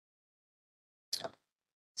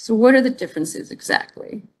 So what are the differences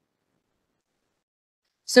exactly?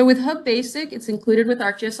 So with Hub Basic, it's included with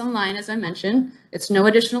ArcGIS Online, as I mentioned. It's no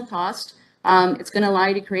additional cost. It's going to allow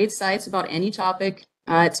you to create sites about any topic.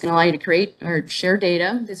 It's going to allow you to create or share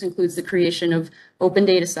data. This includes the creation of open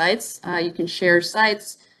data sites. You can share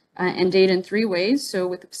sites and data in 3 ways. So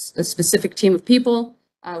with a specific team of people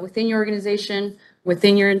within your organization,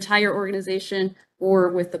 within your entire organization, or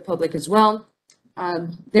with the public as well.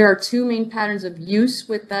 There are two main patterns of use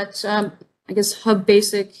with that, I guess, hub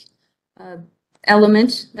basic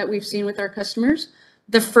element that we've seen with our customers.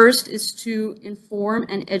 The first is to inform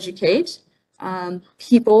and educate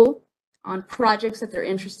people on projects that they're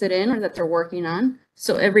interested in or that they're working on.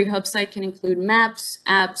 So every hub site can include maps,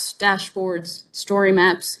 apps, dashboards, story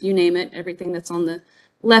maps, you name it, everything that's on the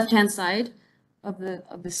left-hand side of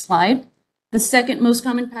the slide. The second most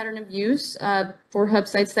common pattern of use for hub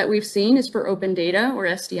sites that we've seen is for open data or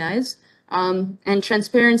SDIs. And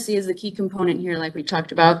transparency is the key component here, like we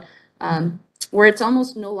talked about, where it's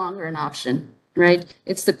almost no longer an option, right?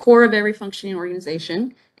 It's the core of every functioning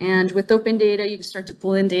organization. And with open data, you can start to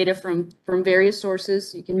pull in data from various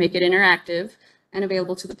sources. You can make it interactive and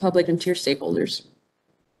available to the public and to your stakeholders.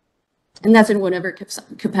 And that's in whatever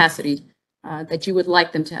capacity that you would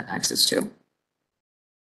like them to have access to.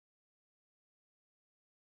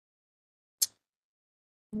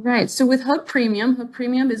 Right, so with Hub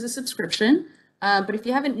Premium is a subscription, but if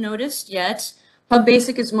you haven't noticed yet, Hub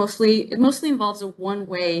Basic is mostly involves a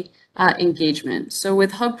one-way engagement. So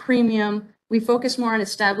with Hub Premium, we focus more on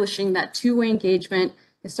establishing that two-way engagement.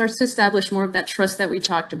 It starts to establish more of that trust that we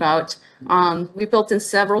talked about. We built in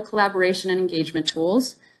several collaboration and engagement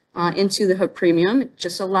tools into the Hub Premium. It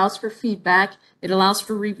just allows for feedback. It allows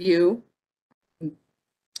for review,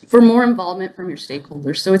 for more involvement from your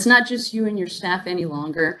stakeholders. So it's not just you and your staff any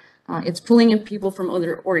longer. It's pulling in people from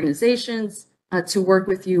other organizations to work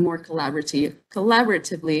with you more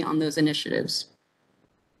collaboratively on those initiatives.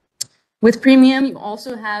 With Premium, you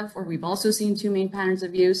also have, or we've also seen two main patterns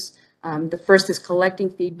of use. The first is collecting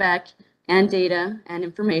feedback and data and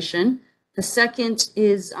information. The second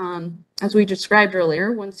is, as we described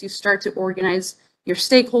earlier, once you start to organize your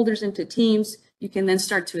stakeholders into teams, you can then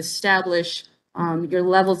start to establish your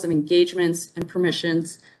levels of engagements and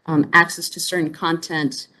permissions, access to certain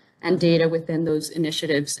content and data within those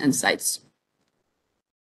initiatives and sites.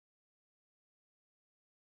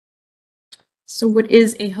 So what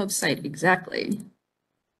is a hub site exactly?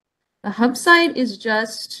 A hub site is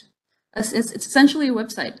just, it's essentially a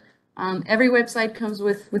website. Every website comes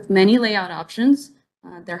with many layout options.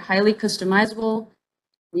 They're highly customizable.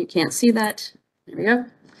 You can't see that. There we go.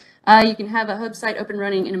 You can have a hub site up and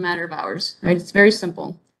running in a matter of hours, right? It's very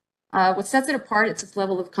simple. What sets it apart is its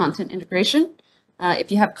level of content integration. If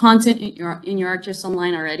you have content in your ArcGIS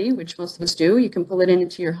Online already, which most of us do, you can pull it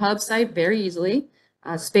into your hub site very easily,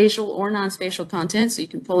 spatial or non-spatial content. So you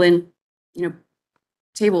can pull in,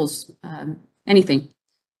 tables, anything,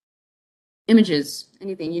 images,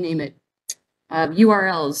 anything, you name it,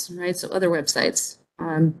 URLs, right? So other websites.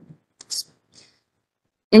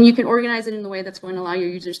 And you can organize it in the way that's going to allow your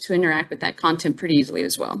users to interact with that content pretty easily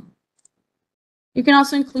as well. You can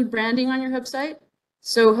also include branding on your Hub site.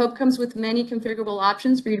 So Hub comes with many configurable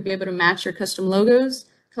options for you to be able to match your custom logos,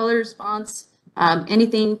 colors, fonts,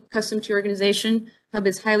 anything custom to your organization. Hub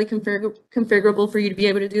is highly configurable for you to be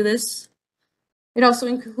able to do this. It also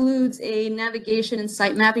includes a navigation and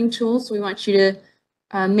site mapping tool. So we want you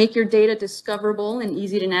to make your data discoverable and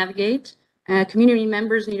easy to navigate. Community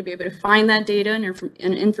members need to be able to find that data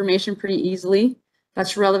and information pretty easily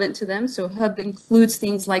that's relevant to them. So Hub includes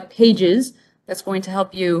things like pages that's going to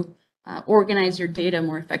help you organize your data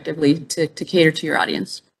more effectively to cater to your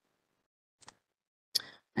audience.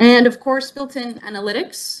 And of course, built-in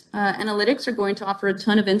analytics. Analytics are going to offer a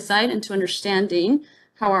ton of insight into understanding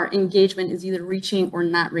how our engagement is either reaching or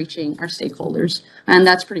not reaching our stakeholders. And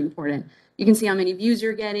that's pretty important. You can see how many views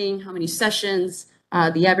you're getting, how many sessions,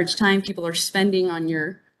 the average time people are spending on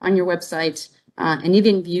your website, and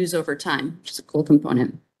even views over time, which is a cool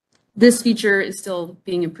component. This feature is still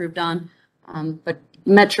being improved on, but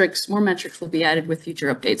more metrics will be added with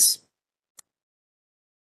future updates.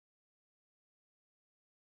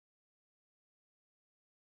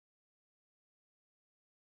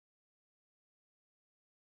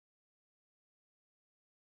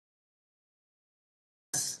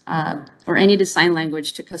 Or any design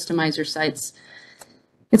language to customize your sites.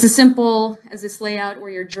 It's as simple as this layout where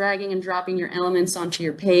you're dragging and dropping your elements onto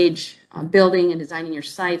your page, building and designing your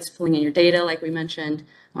sites, pulling in your data like we mentioned,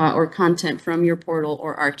 or content from your portal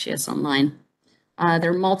or ArcGIS Online.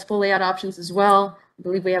 There are multiple layout options as well. I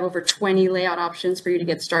believe we have over 20 layout options for you to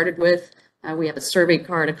get started with. We have a survey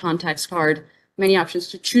card, a contacts card, many options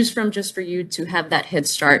to choose from just for you to have that head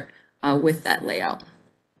start with that layout.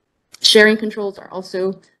 Sharing controls are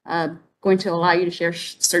also going to allow you to share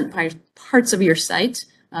certain parts of your site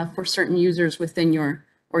for certain users within your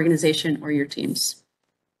organization or your teams.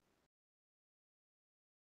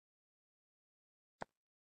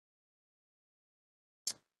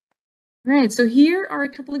 Right, so here are a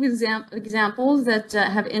couple of examples that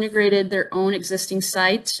have integrated their own existing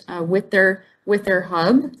site with their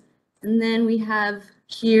hub. And then we have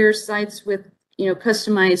here sites with,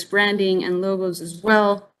 customized branding and logos as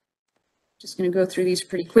well. Just going to go through these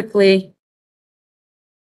pretty quickly.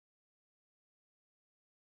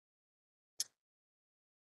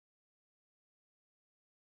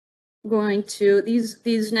 Going to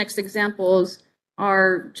these next examples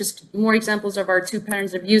are just more examples of our 2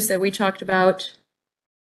 patterns of use that we talked about.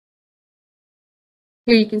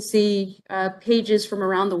 Here you can see pages from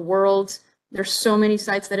around the world. There's so many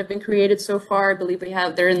sites that have been created so far. I believe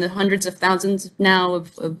they're in the hundreds of thousands now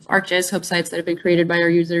of ArcGIS Hub sites that have been created by our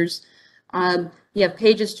users. You have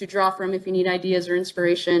pages to draw from if you need ideas or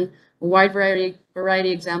inspiration. A wide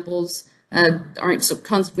variety examples.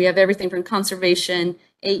 We have everything from conservation,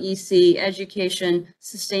 AEC, education,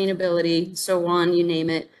 sustainability, so on, you name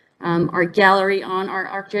it. Our gallery on our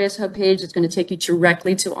ArcGIS Hub page is going to take you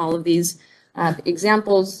directly to all of these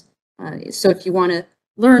examples. So if you want to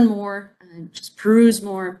learn more and just peruse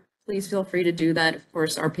more, please feel free to do that. Of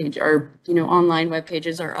course, our online web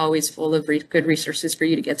pages are always full of good resources for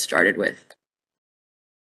you to get started with.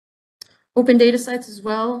 Open data sites as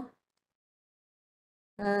well.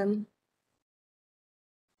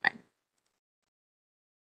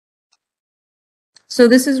 So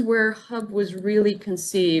this is where Hub was really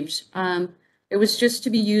conceived. It was just to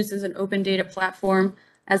be used as an open data platform.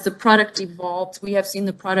 As the product evolved, we have seen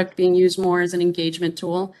the product being used more as an engagement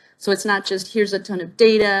tool. So it's not just here's a ton of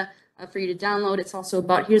data for you to download. It's also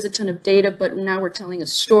about here's a ton of data, but now we're telling a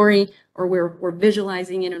story, or we're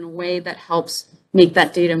visualizing it in a way that helps make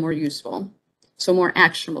that data more useful, so more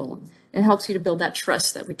actionable. It helps you to build that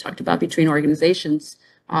trust that we talked about between organizations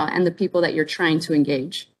and the people that you're trying to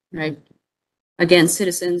engage, right? Again,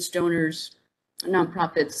 citizens, donors,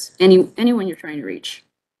 nonprofits, anyone you're trying to reach.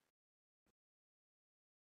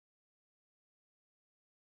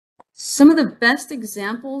 Some of the best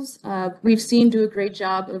examples we've seen do a great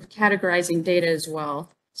job of categorizing data as well.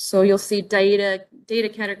 So you'll see data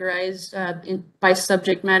categorized by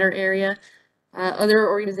subject matter area. Other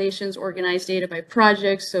organizations organize data by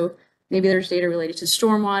projects. So maybe there's data related to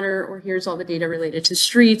stormwater, or here's all the data related to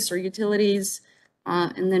streets or utilities.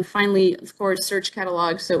 And then finally, of course, search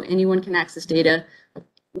catalogs, so anyone can access data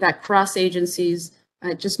that cross agencies,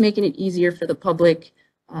 just making it easier for the public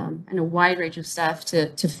and a wide range of staff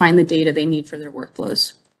to find the data they need for their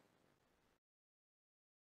workflows.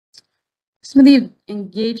 Some of the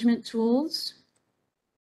engagement tools.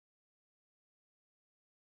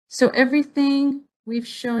 So everything we've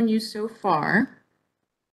shown you so far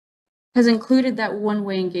has included that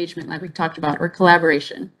one-way engagement like we talked about, or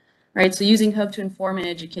collaboration, right? So using Hub to inform and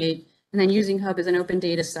educate, and then using Hub as an open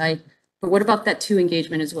data site. But what about that 2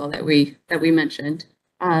 engagement as well that we mentioned?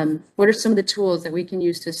 What are some of the tools that we can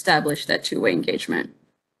use to establish that 2-way engagement?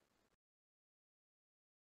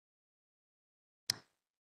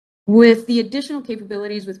 With the additional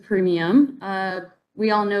capabilities with Premium,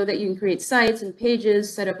 we all know that you can create sites and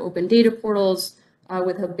pages, set up open data portals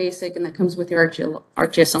with Hub Basic, and that comes with your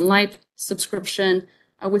ArcGIS Online subscription.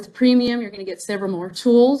 With Premium, you're going to get several more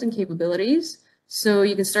tools and capabilities. So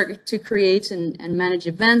you can start to create and manage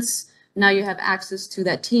events. Now you have access to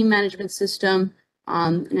that team management system.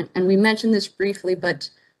 And we mentioned this briefly, but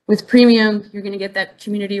with Premium, you're going to get that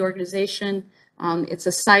community organization. It's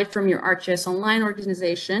aside from your ArcGIS Online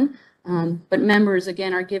organization, but members,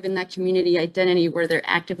 again, are given that community identity where they're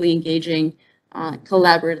actively engaging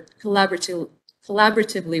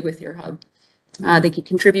collaboratively with your Hub. They can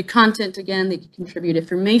contribute content again, they can contribute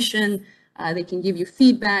information, they can give you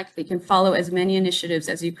feedback, they can follow as many initiatives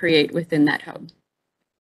as you create within that Hub.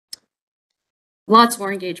 Lots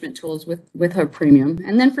more engagement tools with Hub Premium.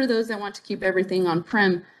 And then for those that want to keep everything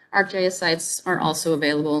on-prem, ArcGIS sites are also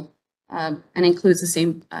available and includes the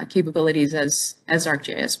same capabilities as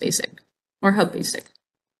ArcGIS Basic or Hub Basic.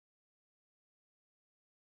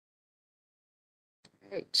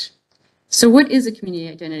 Right. So what is a community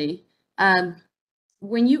identity?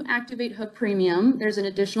 When you activate Hub Premium, there's an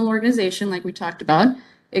additional organization like we talked about.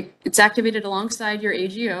 It's activated alongside your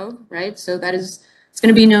AGO, right? So that is, it's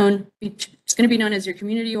going to be known as your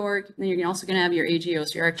community org, and then you're also going to have your AGO,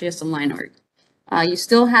 so your ArcGIS Online org. You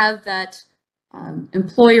still have that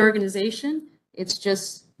employee organization. It's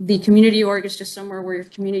just the community org is just somewhere where your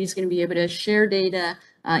community is going to be able to share data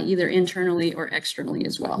either internally or externally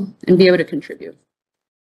as well, and be able to contribute.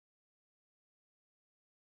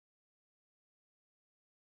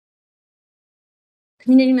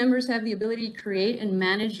 Community members have the ability to create and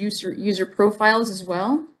manage user profiles as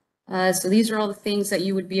well. So these are all the things that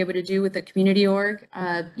you would be able to do with a community org.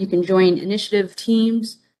 You can join initiative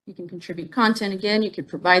teams, You can contribute content. Again, you could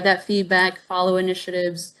provide that feedback, follow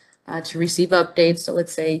initiatives to receive updates. So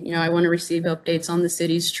let's say, you know, I want to receive updates on the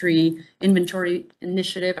city's tree inventory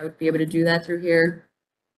initiative. I would be able to do that through here.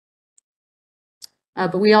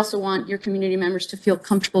 But we also want your community members to feel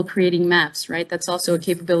comfortable creating maps, right? That's also a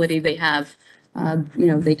capability they have. You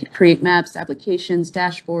know, they could create maps, applications,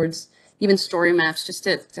 dashboards, even story maps, just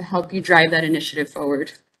to help you drive that initiative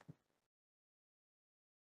forward.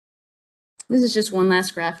 This is just one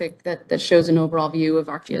last graphic that shows an overall view of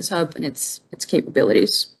ArcGIS Hub and its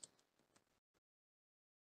capabilities.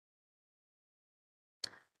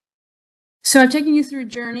 So I've taken you through a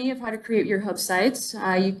journey of how to create your hub sites,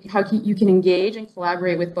 how you can engage and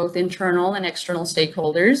collaborate with both internal and external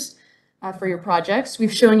stakeholders for your projects.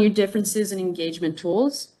 We've shown you differences in engagement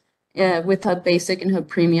tools with Hub Basic and Hub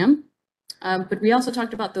Premium. But we also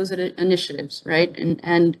talked about those initiatives, right?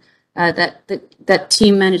 And that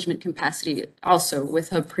team management capacity also with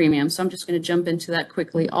Hub Premium. So I'm just going to jump into that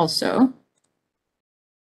quickly also.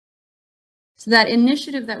 So that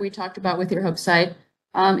initiative that we talked about with your Hub site,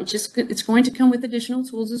 it's going to come with additional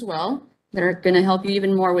tools as well that are going to help you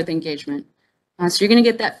even more with engagement. So you're going to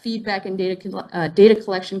get that feedback and data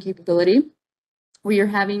collection capability where you're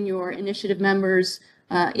having your initiative members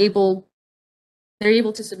they're able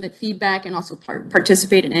to submit feedback and also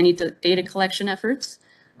participate in any data collection efforts.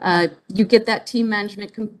 You get that team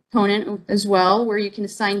management component as well, where you can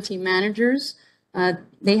assign team managers.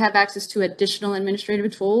 They have access to additional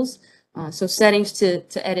administrative tools. So settings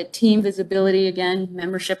to edit team visibility, again,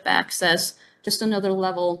 membership access, just another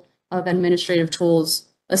level of administrative tools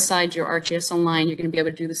aside your ArcGIS Online. You're going to be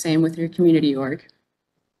able to do the same with your community org.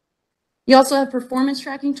 You also have performance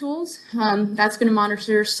tracking tools. That's going to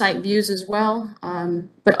monitor site views as well,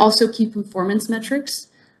 but also key performance metrics.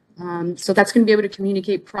 So that's going to be able to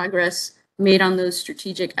communicate progress made on those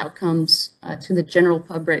strategic outcomes to the general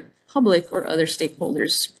public or other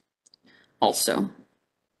stakeholders also.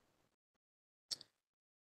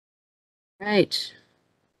 Right.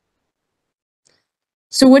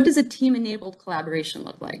 So what does a team-enabled collaboration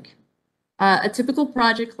look like? A typical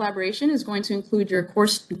project collaboration is going to include your core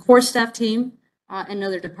staff team and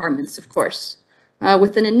other departments, of course.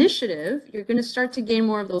 With an initiative, you're going to start to gain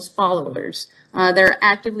more of those followers that are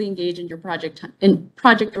actively engaged in your project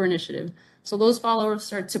or initiative. So those followers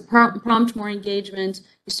start to prompt more engagement.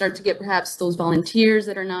 You start to get perhaps those volunteers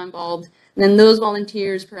that are now involved. And then those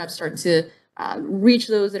volunteers perhaps start to reach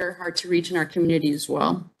those that are hard to reach in our community as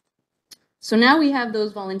well. So now we have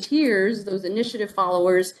those volunteers, those initiative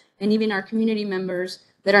followers, and even our community members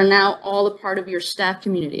that are now all a part of your staff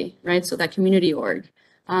community, right? So that community org.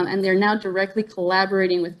 And they're now directly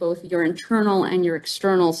collaborating with both your internal and your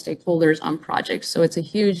external stakeholders on projects. So it's a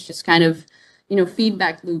huge just kind of, you know,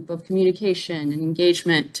 feedback loop of communication and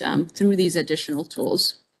engagement through these additional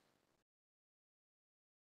tools.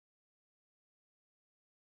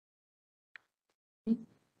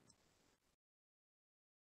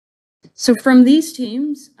 So from these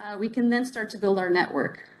teams, we can then start to build our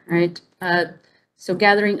network, right? So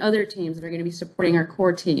gathering other teams that are going to be supporting our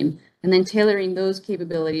core team and then tailoring those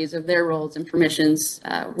capabilities of their roles and permissions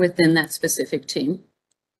within that specific team.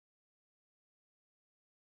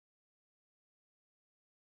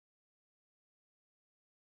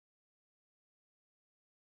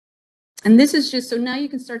 And this is just, so now you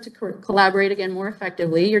can start to collaborate again more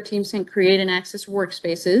effectively. Your teams can create and access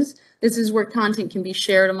workspaces. This is where content can be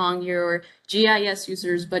shared among your GIS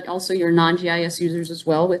users, but also your non-GIS users as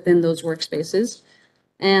well within those workspaces.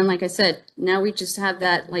 And like I said, now we just have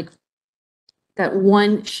that that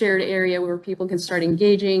one shared area where people can start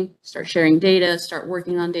engaging, start sharing data, start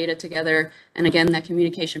working on data together. And again, that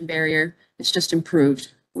communication barrier is just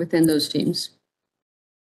improved within those teams.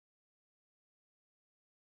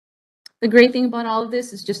 The great thing about all of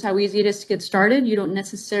this is just how easy it is to get started. You don't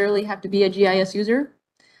necessarily have to be a GIS user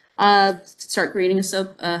to start creating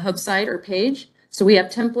a hub site or page. So we have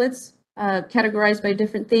templates categorized by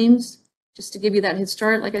different themes, just to give you that head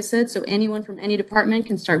start, like I said. So anyone from any department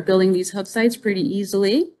can start building these hub sites pretty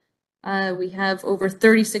easily. We have over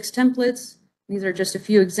 36 templates. These are just a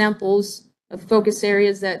few examples of focus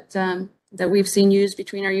areas that we've seen used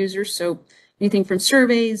between our users. So anything from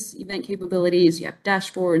surveys, event capabilities, you have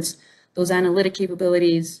dashboards, those analytic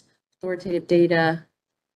capabilities, authoritative data,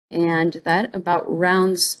 and that about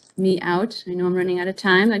rounds me out. I know I'm running out of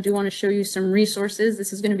time. I do want to show you some resources.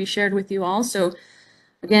 This is going to be shared with you all. So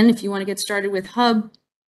again, if you want to get started with Hub,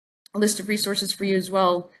 a list of resources for you as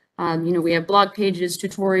well. You know, we have blog pages,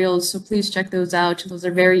 tutorials, so please check those out. Those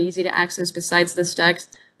are very easy to access. Besides this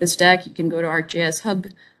deck, you can go to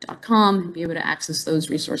arcgishub.com and be able to access those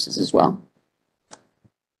resources as well.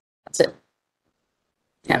 That's it.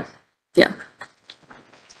 Yeah. Yeah.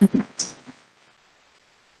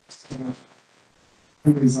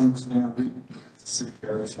 Please understand, we, city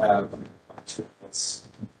parish have, it's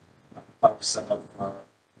 5% of,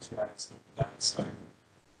 GIS data, so we've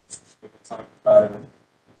been talking about it.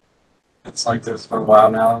 It's like this for a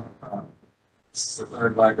while now. This is the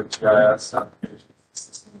third leg of GIS application.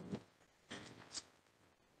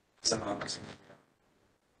 So,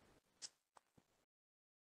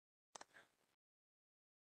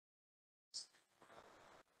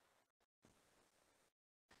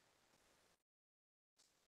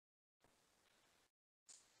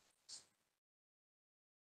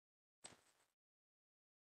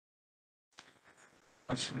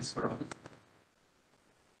 actually, sort of.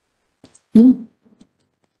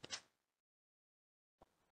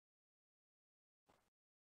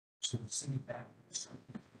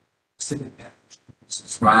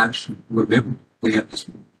 Subscribe. Remember, we have this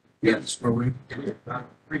program.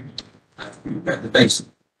 We've got the basic.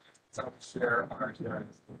 So share our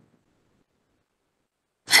GIS.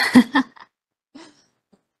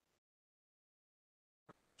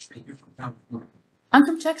 I'm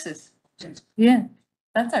from Texas. Yeah,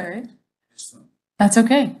 that's all right. That's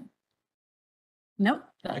okay. Nope.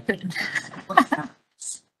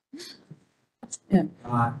 Yeah. Yeah.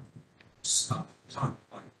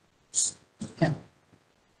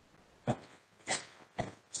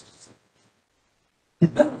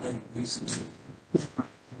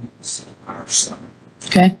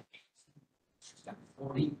 Okay.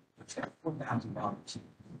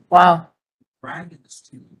 Wow. Bragging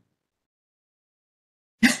City.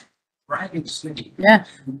 Bragging City. Yeah.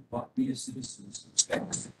 What we as citizens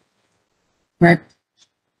expect. Right.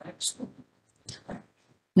 Excellent.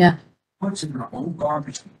 Yeah. Puts in our own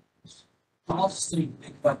garbage. All the city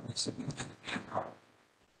big buttons.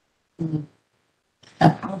 Mhm.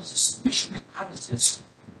 How does this mission, how does this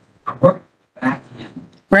work back in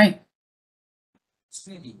Right.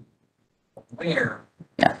 city where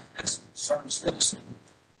Yeah. as a certain citizen,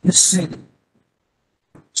 this city,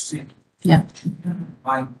 Yeah.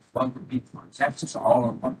 by one would be Texas all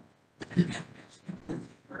of them.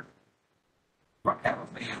 Have a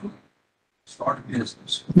family, start a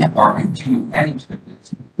business, Yeah. or continue adding to the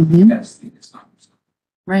business. Mhm. That's the, it's not.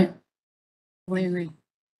 Right. Totally agree.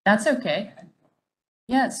 That's okay.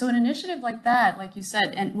 Yeah, so an initiative like that, like you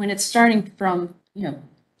said, and when it's starting from,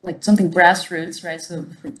 like something grassroots, right? So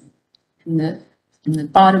from the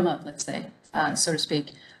bottom up, let's say, so to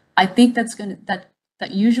speak, I think that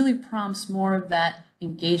usually prompts more of that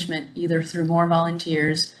engagement, either through more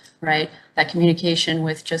volunteers, right? That communication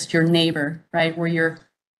with just your neighbor, right? Where you're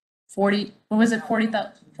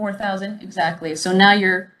 4,000, exactly. So now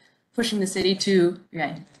you're pushing the city to,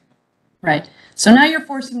 right? Right. So now you're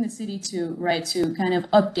forcing the city to, right, to kind of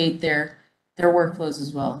update their workflows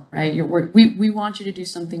as well, right? We want you to do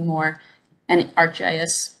something more, and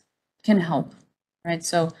ArcGIS can help, right?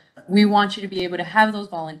 So we want you to be able to have those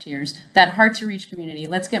volunteers, that hard to reach community.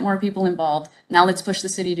 Let's get more people involved. Now let's push the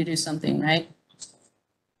city to do something, right?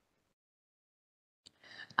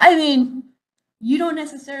 I mean, you don't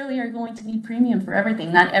necessarily are going to need premium for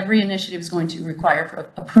everything. Not every initiative is going to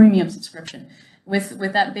require a premium subscription.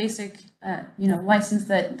 With that basic, license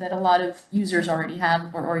that a lot of users already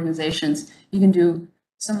have or organizations, you can do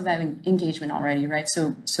some of that engagement already, right?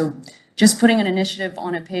 So just putting an initiative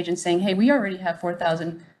on a page and saying, hey, we already have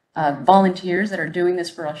 4,000 volunteers that are doing this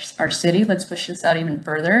for our city. Let's push this out even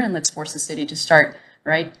further, and let's force the city to start,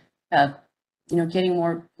 right? Getting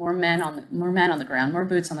more men on the ground, more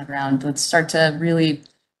boots on the ground. Let's start to really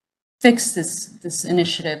fix this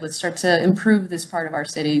initiative. Let's start to improve this part of our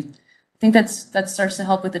city. I think that starts to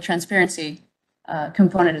help with the transparency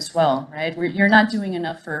component as well, right? You're not doing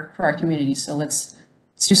enough for our community, so let's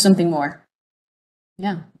do something more.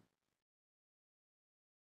 Yeah.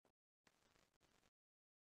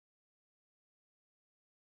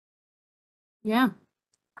 Yeah.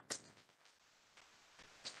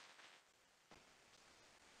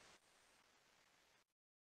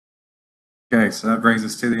 Okay, so that brings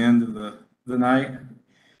us to the end of the night.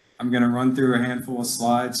 I'm going to run through a handful of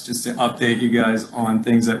slides just to update you guys on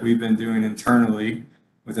things that we've been doing internally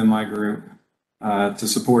within my group to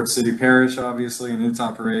support city parish, obviously, and its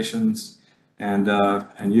operations, and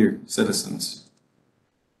you, citizens.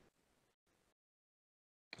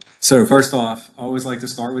 So first off, I always like to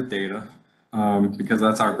start with data because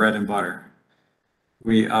that's our bread and butter.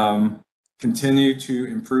 We continue to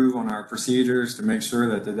improve on our procedures to make sure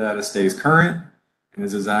that the data stays current and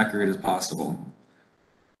is as accurate as possible.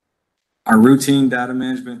 Our routine data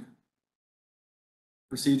management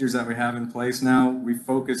procedures that we have in place now, we're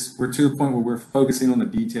to the point where we're focusing on the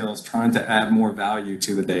details, trying to add more value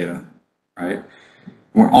to the data, right?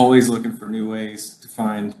 We're always looking for new ways to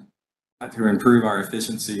improve our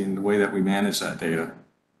efficiency in the way that we manage that data.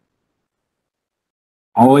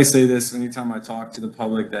 I always say this anytime I talk to the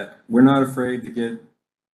public, that we're not afraid to get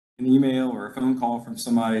an email or a phone call from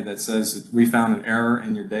somebody that says we found an error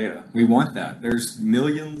in your data. We want that. There's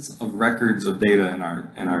millions of records of data in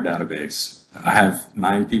our database. I have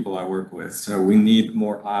 9 people I work with, so we need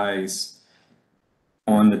more eyes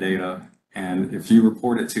on the data. And if you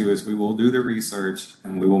report it to us, we will do the research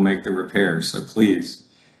and we will make the repairs. So please,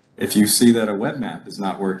 if you see that a web map is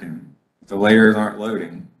not working, the layers aren't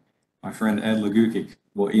loading, my friend Ed Lagukic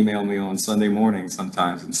will email me on Sunday morning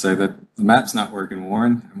sometimes and say that the map's not working,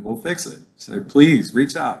 Warren, and we'll fix it. So please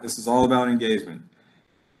reach out. This is all about engagement.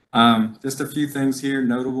 Just a few things here,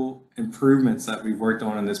 notable improvements that we've worked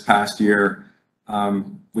on in this past year.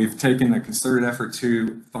 We've taken a concerted effort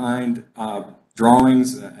to find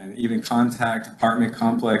drawings and even contact apartment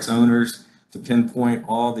complex owners to pinpoint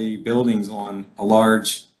all the buildings on a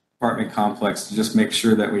large apartment complex to just make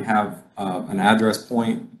sure that we have an address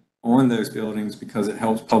point on those buildings, because it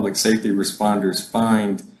helps public safety responders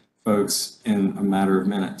find folks in a matter of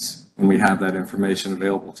minutes when we have that information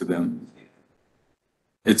available to them.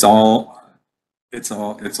 It's all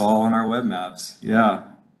on our web maps. Yeah,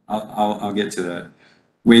 I'll get to that.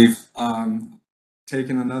 We've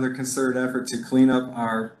taken another concerted effort to clean up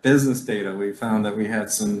our business data. We found that we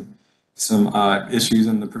had some issues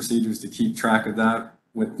in the procedures to keep track of that.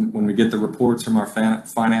 When we get the reports from our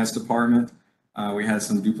finance department, we had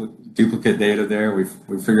some duplicate data there.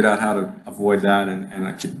 We've figured out how to avoid that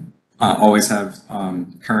and always have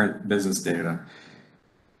current business data.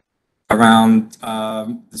 Around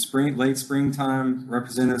late springtime,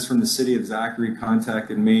 representatives from the city of Zachary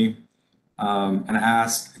contacted me and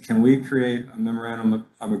asked, can we create a memorandum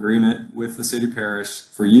of agreement with the city parish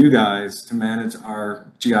for you guys to manage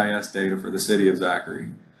our GIS data for the city of Zachary?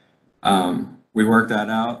 We worked that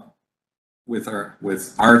out with our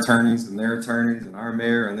attorneys and their attorneys and our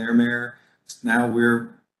mayor and their mayor. Now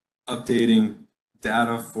we're updating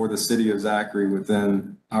data for the city of Zachary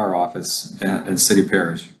within our office and city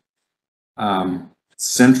parish.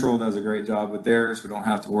 Central does a great job with theirs. We don't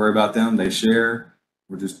have to worry about them. They share.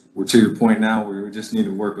 We're to the point now where we just need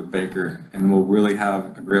to work with Baker, and we'll really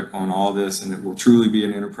have a grip on all this, and it will truly be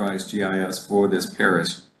an enterprise GIS for this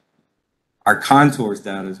parish. Our contours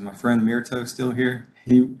data, is my friend Mirto still here?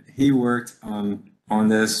 He worked on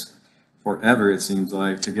this forever, it seems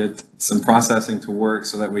like, to get some processing to work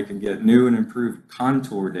so that we can get new and improved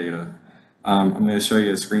contour data. I'm going to show you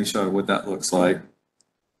a screenshot of what that looks like.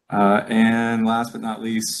 And last but not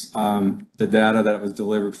least, the data that was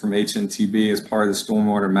delivered from HNTB as part of the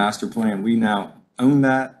Stormwater Master Plan. We now own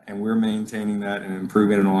that, and we're maintaining that and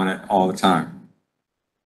improving on it all the time.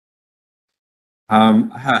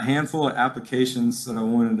 I had a handful of applications that I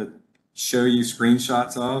wanted to show you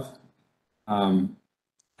screenshots of, and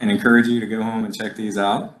encourage you to go home and check these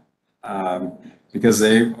out, because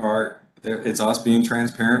it's us being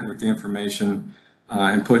transparent with the information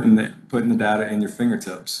and putting the data in your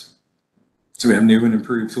fingertips. So we have new and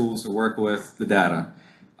improved tools to work with the data.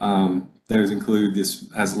 Those include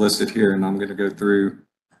this as listed here, and I'm going to go through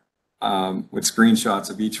with screenshots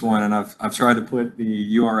of each one. And I've tried to put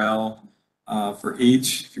the URL for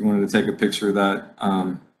each, if you wanted to take a picture of that,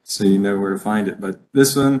 so you know where to find it. But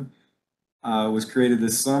this one was created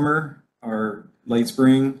this summer or late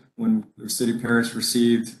spring when the city parish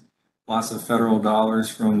received lots of federal dollars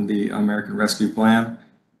from the American Rescue Plan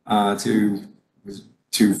to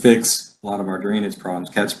fix a lot of our drainage problems,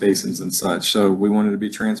 catch basins and such. So we wanted to be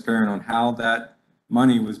transparent on how that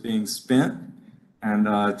money was being spent. And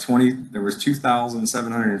there was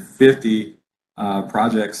 2,750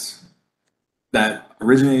 projects that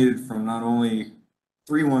originated from not only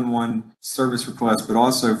 311 service requests, but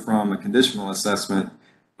also from a conditional assessment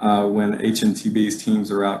when HNTB's teams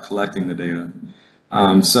are out collecting the data.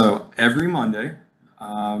 So every Monday,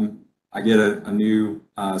 I get a new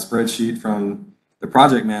spreadsheet from the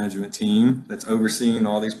project management team that's overseeing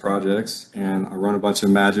all these projects, and I run a bunch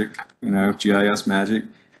of magic, GIS magic,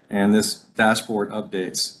 and this dashboard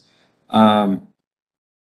updates.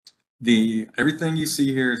 Everything you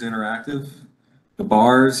see here is interactive. The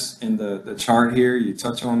bars in the chart here, you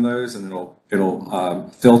touch on those and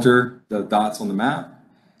it'll filter the dots on the map.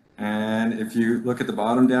 And if you look at the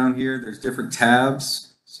bottom down here, there's different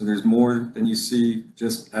tabs. So there's more than you see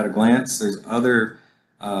just at a glance. There's other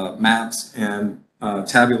maps and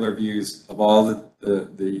tabular views of all the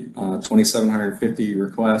 2,750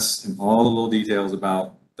 requests and all the little details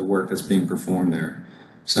about the work that's being performed there.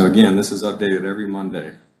 So again, this is updated every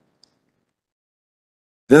Monday.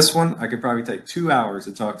 This one, I could probably take 2 hours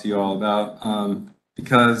to talk to you all about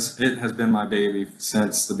because it has been my baby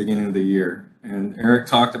since the beginning of the year. And Eric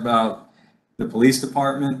talked about the police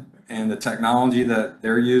department and the technology that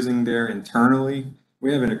they're using there internally.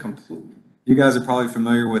 We have a complete, you guys are probably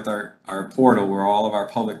familiar with our portal where all of our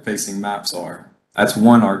public facing maps are. That's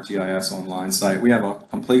one ArcGIS online site. We have a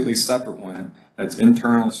completely separate one that's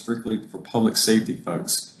internal, strictly for public safety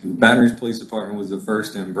folks. And Baton Rouge Police Department was the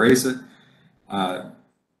first to embrace it.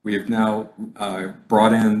 We have now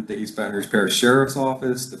brought in the East Baton Rouge Parish Sheriff's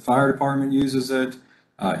Office, the fire department uses it,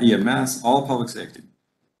 EMS, all public safety.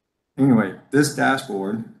 Anyway, this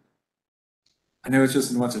dashboard, I know it's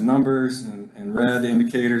just a bunch of numbers and red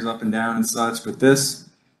indicators up and down and such, but there's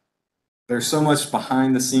so much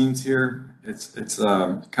behind the scenes here. It's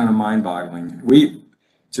kind of mind-boggling.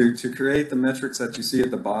 To create the metrics that you see at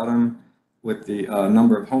the bottom with the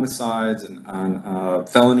number of homicides and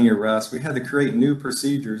felony arrests, we had to create new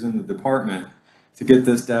procedures in the department to get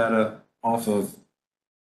this data off of,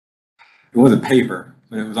 it wasn't paper,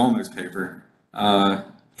 but it was almost paper,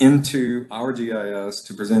 into our GIS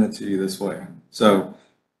to present it to you this way. So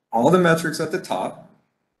all the metrics at the top,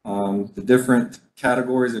 the different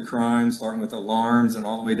categories of crime, starting with alarms and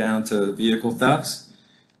all the way down to vehicle thefts,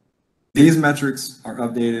 these metrics are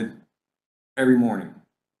updated every morning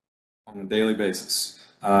on a daily basis.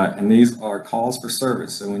 And these are calls for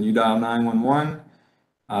service. So when you dial 911,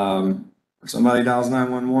 or somebody dials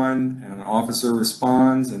 911 and an officer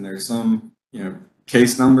responds and there's some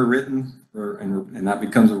case number written and that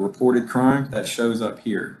becomes a reported crime, that shows up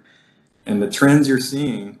here. And the trends you're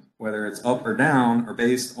seeing, whether it's up or down, are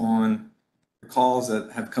based on the calls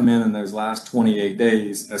that have come in those last 28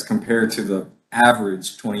 days as compared to the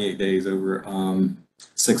average 28 days over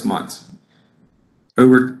 6 months.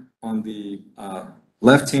 Over on the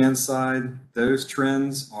left-hand side, those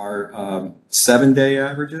trends are 7-day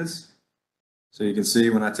averages. So you can see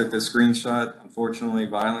when I took this screenshot, unfortunately,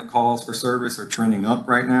 violent calls for service are trending up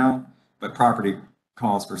right now, but property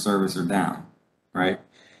calls for service are down, right?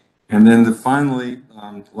 And then finally,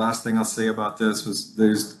 the last thing I'll say about this was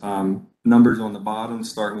there's numbers on the bottom,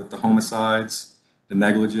 starting with the homicides, the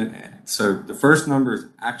negligent. So the first number is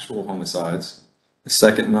actual homicides. The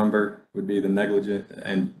second number would be the negligent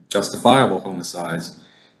and justifiable homicides.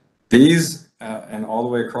 These, and all the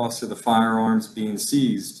way across to the firearms being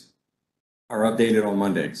seized, are updated on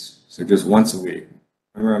Mondays. So just once a week.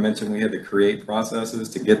 Remember I mentioned we had to create processes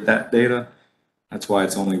to get that data? That's why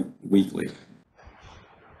it's only weekly.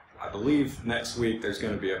 I believe next week there's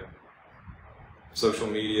going to be a social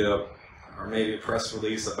media or maybe a press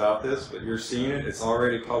release about this, but you're seeing it. It's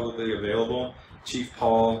already publicly available. Chief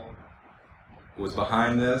Paul was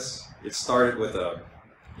behind this. It started with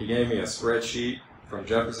he gave me a spreadsheet from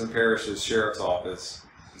Jefferson Parish's Sheriff's Office.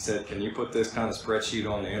 He said, can you put this kind of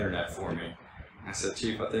spreadsheet on the internet for me? I said,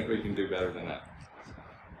 Chief, I think we can do better than that.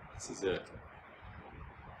 This is it.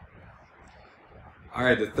 All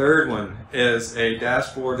right, the third one is a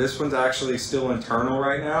dashboard. This one's actually still internal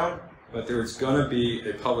right now, but there's going to be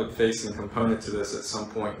a public-facing component to this at some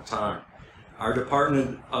point in time. Our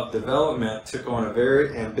Department of Development took on a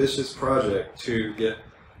very ambitious project to get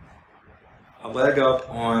a leg up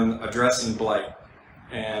on addressing blight.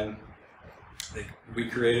 And we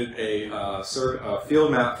created a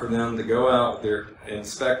field map for them to go out with their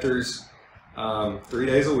inspectors 3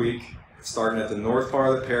 days a week, starting at the north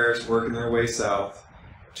part of the parish, working their way south,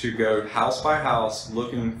 to go house by house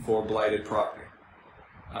looking for blighted property.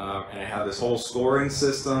 And they have this whole scoring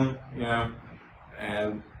system,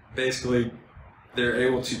 and basically they're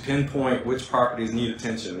able to pinpoint which properties need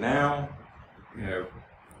attention now,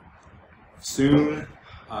 soon,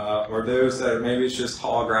 or those that maybe it's just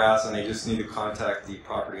tall grass and they just need to contact the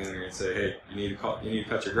property owner and say, hey, you need to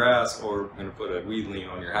cut your grass, or we're going to put a weed lien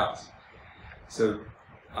on your house. So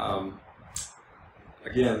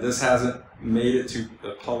again, this hasn't made it to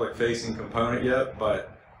the public-facing component yet,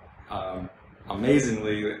 but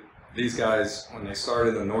amazingly, these guys, when they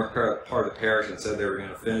started the north part of the parish and said they were going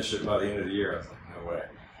to finish it by the end of the year, I was like, no way.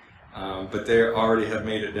 But they already have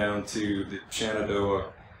made it down to the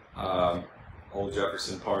Shenandoah, Old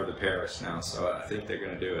Jefferson part of the parish now, so I think they're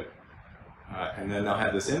going to do it. And then they'll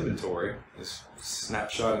have this inventory, this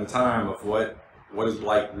snapshot in time of what does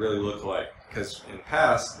blight really look like. Because in the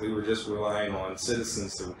past, we were just relying on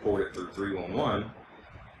citizens to report it through 311,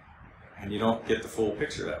 and you don't get the full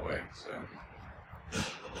picture that way. So,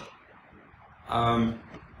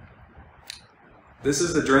 this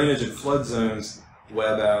is the drainage and flood zones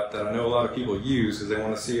web app that I know a lot of people use because they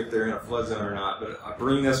want to see if they're in a flood zone or not. But I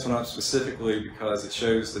bring this one up specifically because it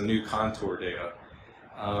shows the new contour data.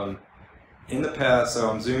 In the past, so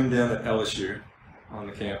I'm zoomed in at LSU on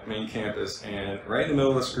the main campus, and right in the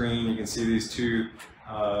middle of the screen, you can see these two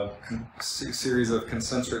series of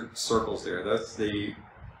concentric circles there. That's the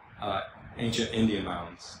ancient Indian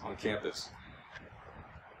mounds on campus.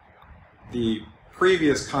 The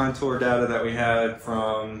previous contour data that we had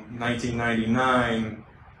from 1999,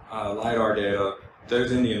 LiDAR data,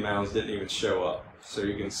 those Indian mounds didn't even show up. So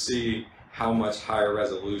you can see how much higher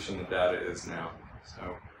resolution the data is now.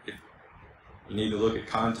 So if you need to look at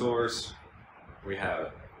contours, we have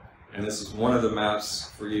it. And this is one of the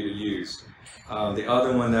maps for you to use. The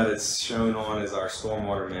other one that it's shown on is our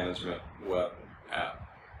stormwater management web app.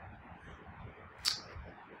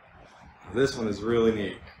 This one is really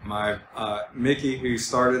neat. My Mickey, who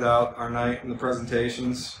started out our night in the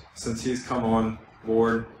presentations, since he's come on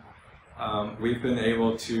board, we've been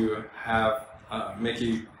able to have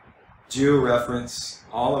Mickey georeference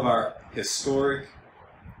all of our historic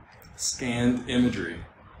scanned imagery.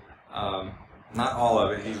 Not all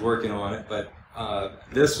of it, he's working on it, but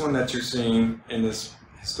this one that you're seeing in this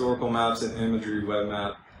historical maps and imagery web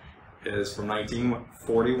map is from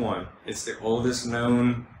 1941. It's the oldest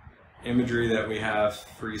known imagery that we have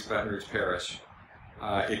for East Baton Rouge Parish.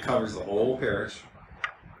 It covers the whole parish.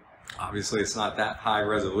 Obviously it's not that high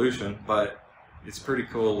resolution, but it's pretty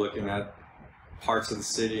cool looking at parts of the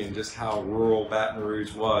city and just how rural Baton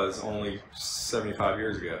Rouge was only 75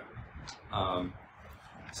 years ago.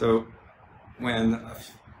 So when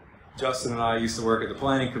Justin and I used to work at the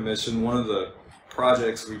Planning Commission, one of the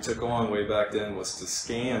projects we took on way back then was to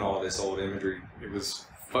scan all this old imagery. It was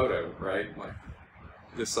photo, right? Like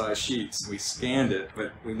this size sheets. We scanned it,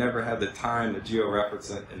 but we never had the time to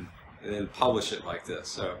georeference it and then publish it like this.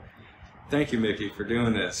 So thank you, Mickey, for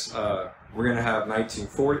doing this. We're going to have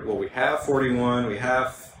 1940, well, we have 41, we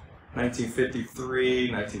have 1953,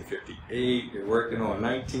 1958, you're working on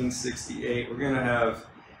 1968. We're going to have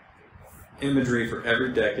imagery for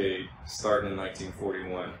every decade starting in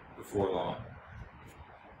 1941 before long.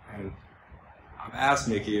 And I've asked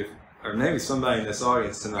Mickey if, or maybe somebody in this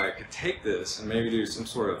audience tonight could take this and maybe do some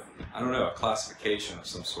sort of, I don't know, a classification of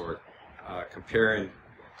some sort, comparing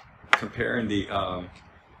the,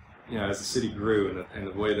 you know, as the city grew and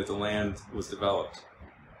the way that the land was developed.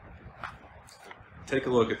 Take a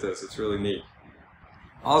look at this, it's really neat.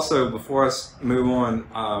 Also, before us move on,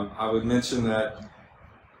 I would mention that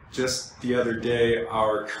just the other day,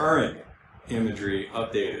 our current imagery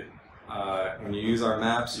updated. When you use our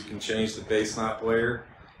maps, you can change the base map layer,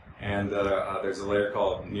 and there's a layer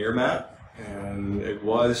called Near Map, and it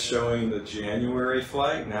was showing the January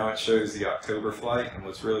flight. Now it shows the October flight, and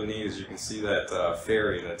what's really neat is you can see that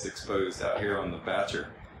ferry that's exposed out here on the Batcher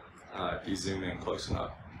if you zoom in close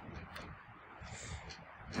enough.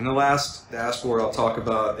 And the last dashboard I'll talk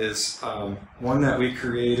about is one that we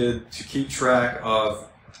created to keep track of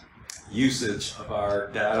usage of our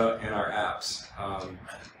data and our apps.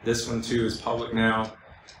 This one too is public now.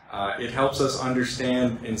 It helps us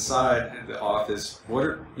understand inside the office what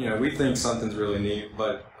are, you know, we think something's really neat,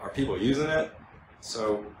 but are people using it?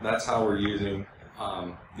 So that's how we're using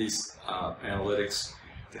these analytics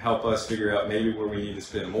to help us figure out maybe where we need to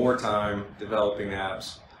spend more time developing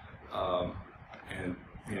apps, and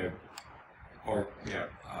you know, or you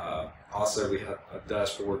know, also we have a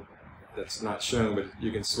dashboard that's not shown, but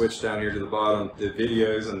you can switch down here to the bottom, the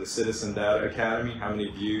videos and the Citizen Data Academy, how many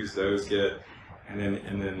views those get, and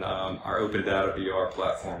then our Open Data VR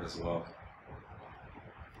platform as well.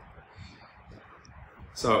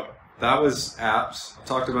 So that was apps. I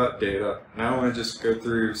talked about data. Now I want to just go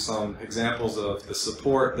through some examples of the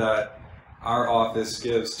support that our office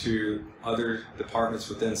gives to other departments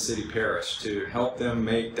within City Parish to help them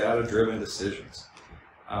make data-driven decisions.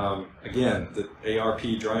 Again, the ARP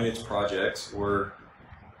drainage projects were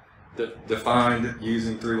defined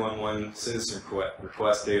using 311 citizen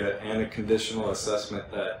request data and a conditional assessment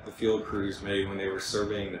that the field crews made when they were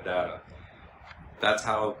surveying the data. That's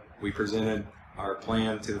how we presented our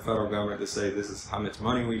plan to the federal government to say this is how much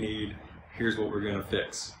money we need, here's what we're going to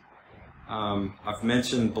fix. I've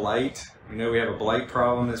mentioned blight. We know we have a blight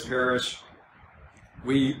problem in this parish.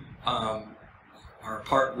 We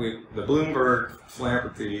the Bloomberg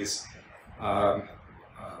Philanthropies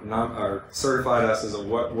certified us as a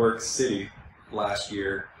What Works City last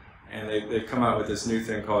year, and they've come out with this new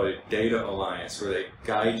thing called a Data Alliance, where they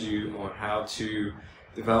guide you on how to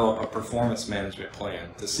develop a performance management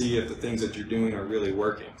plan to see if the things that you're doing are really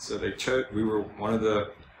working. So we were one of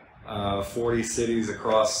the 40 cities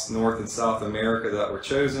across North and South America that were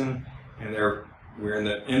chosen, and we're in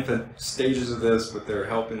the infant stages of this, but they're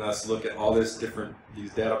helping us look at all these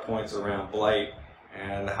data points around blight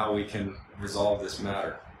and how we can resolve this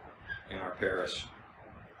matter in our parish.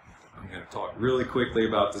 I'm going to talk really quickly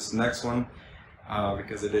about this next one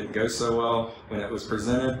because it didn't go so well when it was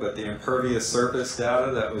presented, but the impervious surface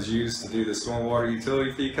data that was used to do the stormwater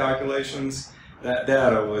utility fee calculations, that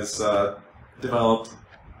data was developed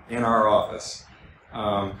in our office.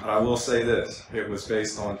 But I will say this, it was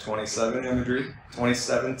based on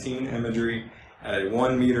 2017 imagery at a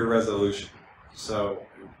 1 meter resolution. So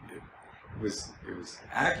it was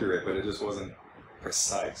accurate, but it just wasn't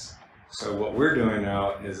precise. So what we're doing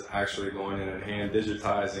now is actually going in and hand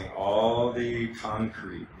digitizing all the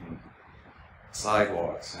concrete and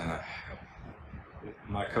sidewalks. And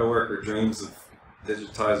my coworker dreams of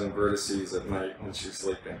digitizing vertices at night when she's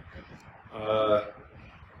sleeping.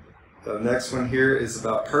 The next one here is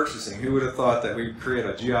about purchasing. Who would have thought that we'd create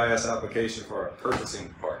a GIS application for our purchasing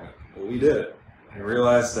department? Well, we did it. And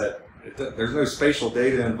realized that there's no spatial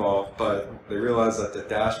data involved, but they realized that the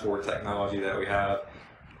dashboard technology that we have,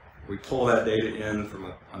 we pull that data in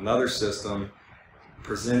from another system,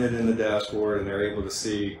 present it in the dashboard, and they're able to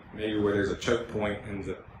see maybe where there's a choke point in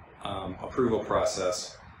the approval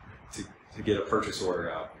process to get a purchase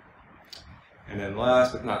order out. And then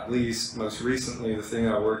last but not least, most recently, the thing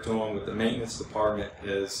I worked on with the maintenance department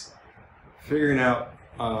is figuring out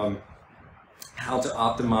how to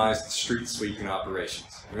optimize the street sweeping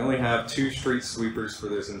operations. We only have 2 street sweepers for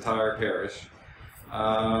this entire parish.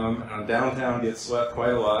 Downtown gets swept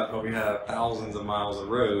quite a lot, but we have thousands of miles of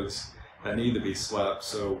roads that need to be swept.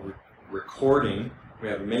 So recording, we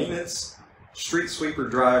have maintenance, street sweeper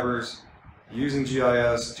drivers using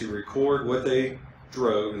GIS to record what they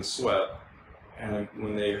drove and swept. And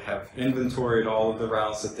when they have inventoried all of the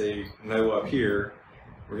routes that they know up here,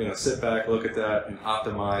 we're going to sit back, look at that, and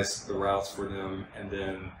optimize the routes for them, and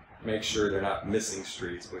then make sure they're not missing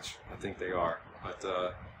streets, which I think they are.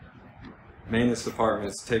 But maintenance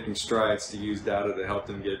department is taking strides to use data to help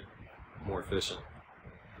them get more efficient.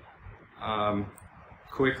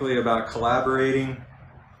 Quickly about collaborating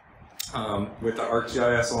with the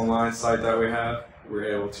ArcGIS online site that we have, we're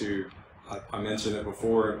able to, I mentioned it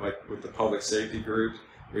before, like with the public safety group,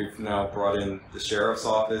 we've now brought in the sheriff's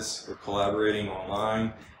office. We're collaborating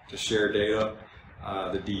online to share data.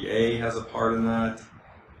 The DA has a part in that.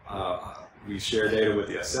 We share data with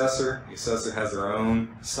the assessor. The assessor has their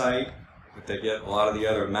own site, but they get a lot of the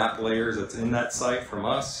other map layers that's in that site from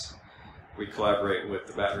us. We collaborate with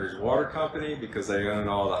the Baton Rouge Water Company because they own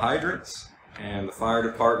all the hydrants, and the fire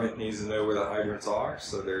department needs to know where the hydrants are,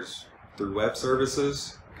 so there's through web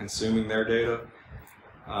services consuming their data.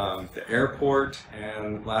 The airport,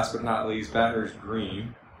 and last but not least, Baton Rouge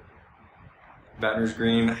Green. Baton Rouge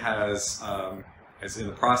Green is in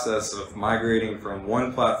the process of migrating from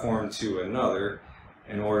one platform to another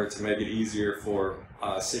in order to make it easier for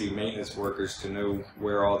city maintenance workers to know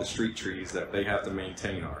where all the street trees that they have to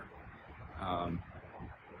maintain are.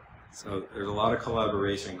 So there's a lot of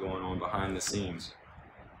collaboration going on behind the scenes.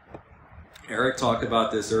 Eric talked about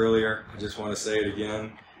this earlier. I just want to say it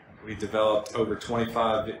again. We developed over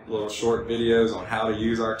 25 little short videos on how to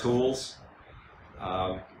use our tools.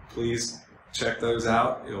 Please check those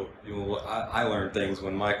out. I learned things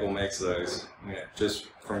when Michael makes those, just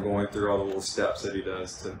from going through all the little steps that he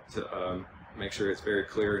does to make sure it's very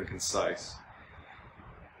clear and concise.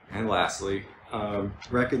 And lastly,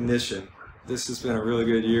 recognition. This has been a really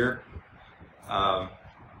good year. Our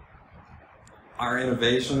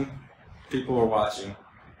innovation, people are watching,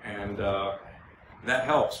 and that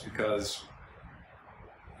helps because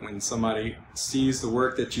when somebody sees the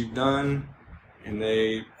work that you've done and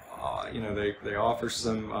they offer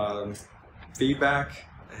some feedback,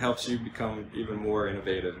 it helps you become even more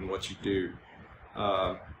innovative in what you do.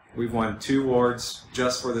 We've won 2 awards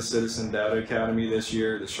just for the Citizen Data Academy this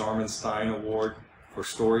year. The Harmon Award for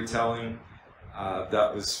storytelling.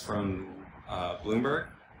 That was from Bloomberg.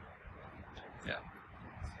 Yeah.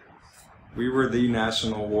 We were the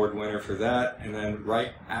national award winner for that, and then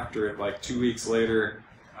right after it, like 2 weeks later,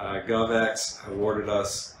 GovX awarded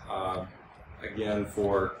us again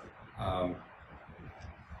for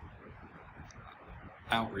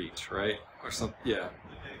outreach, right? Or something, yeah.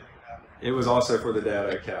 It was also for the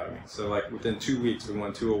Data Academy. So like within 2 weeks, we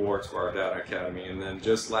won 2 awards for our Data Academy, and then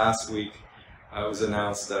just last week, it was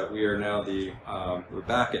announced that we are now we're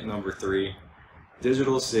back at number 3,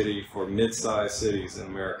 digital city for mid-sized cities in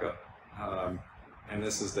America. And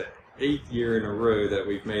this is the 8th year in a row that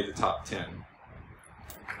we've made the top 10.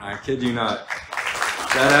 I kid you not,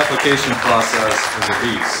 that application process is a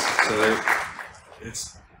beast. So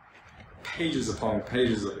it's pages upon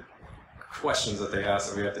pages of questions that they ask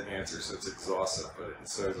that we have to answer, so it's exhaustive,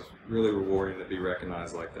 so it's really rewarding to be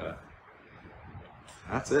recognized like that.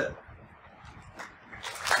 That's it.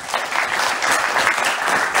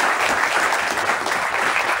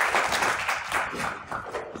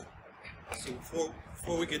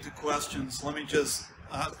 Before we get to questions, let me just,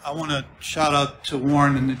 I want to shout out to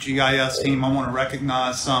Warren and the GIS team. I want to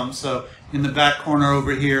recognize some. So in the back corner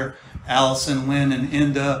over here, Allison, Lynn, and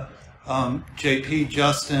Inda, JP,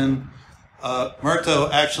 Justin,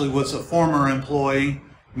 Murto actually was a former employee,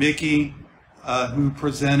 Mickey, who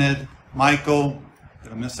presented, Michael,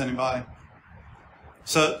 did I miss anybody?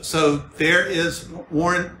 So there is,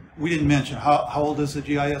 Warren, we didn't mention, how old is the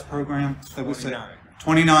GIS program? That we said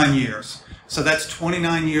 29 years. So that's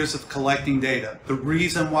 29 years of collecting data. The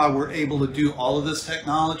reason why we're able to do all of this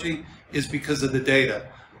technology is because of the data.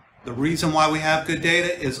 The reason why we have good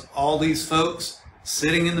data is all these folks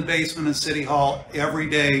sitting in the basement of City Hall every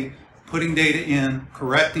day, putting data in,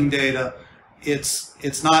 correcting data.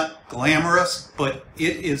 It's not glamorous, but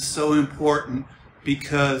it is so important,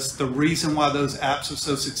 because the reason why those apps are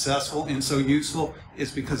so successful and so useful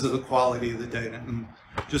is because of the quality of the data. And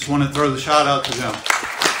just want to throw the shout out to them.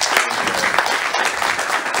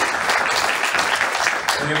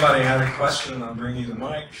 Anybody have a question? I'll bring you the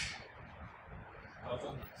mic.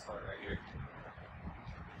 Start right here.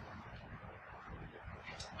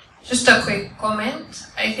 Just a quick comment.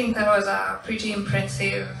 I think that was a pretty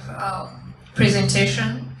impressive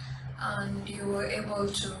presentation, and you were able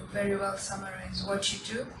to very well summarize what you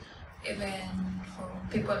do, even for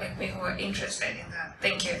people like me who are interested in that.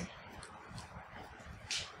 Thank you.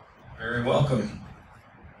 Very welcome.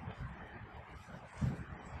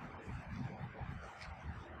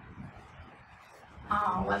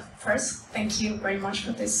 Well, first, thank you very much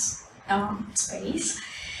for this space.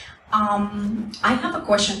 I have a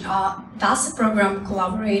question. Does the program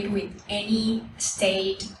collaborate with any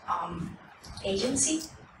state agency,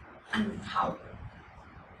 and how?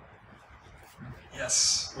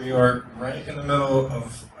 Yes, we are right in the middle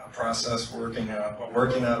of a process working out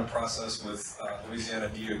a process with Louisiana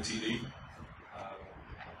DOTD.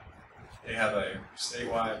 They have a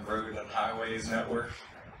statewide road and highways network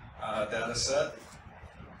data set,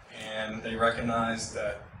 and they recognize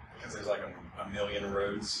that because there's like a million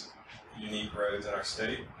roads, unique roads in our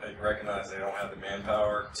state, they recognize they don't have the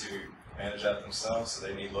manpower to manage that themselves, so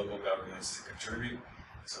they need local governments to contribute.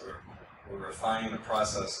 So we're refining the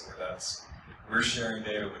process where we're sharing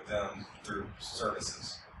data with them through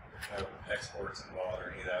services. There's no exports involved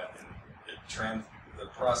or any of that, and the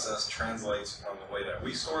process translates from the way that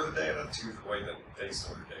we store the data to the way that they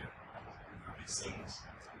store the data. It'll be seamless.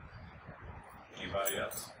 Anybody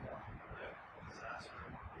else?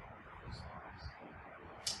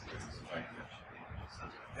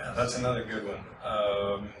 Yeah, that's another good one.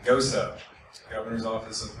 GOSEP, Governor's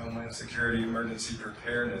Office of Homeland Security Emergency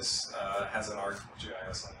Preparedness, has an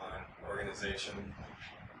ArcGIS Online organization.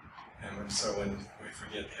 And so when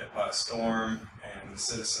we get hit by a storm and the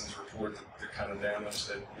citizens report the kind of damage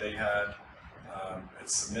that they had,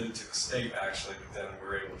 it's submitted to the state actually, but then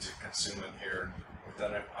we're able to consume it here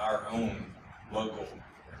within our own local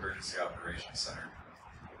emergency operations center.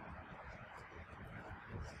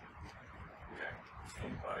 Okay,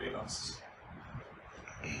 anybody else?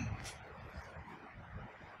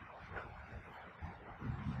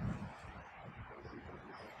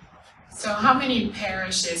 So how many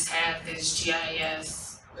parishes have this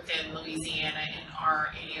GIS within Louisiana, and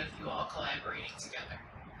are any of you all collaborating together?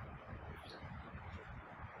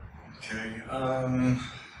 Okay,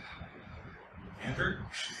 Andrew?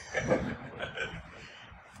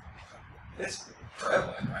 It's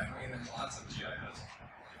prevalent, right? I mean, there's lots of GIS.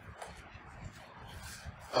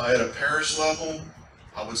 At a parish level,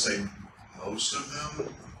 I would say most of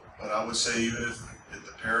them, but I would say even if at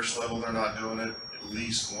the parish level they're not doing it, at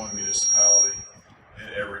least one municipality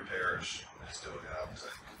in every parish is doing it, I would say.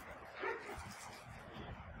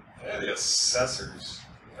 Yeah, the assessors,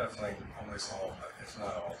 definitely almost all, if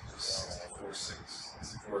not all,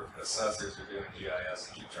 64 assessors are doing GIS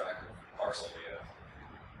to keep track of parcel data.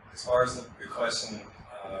 As far as the question,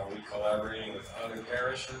 are we collaborating with other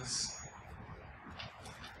parishes?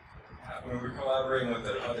 When we're collaborating with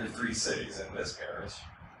the other 3 cities in this parish,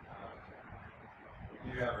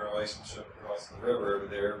 we do have a relationship across the river over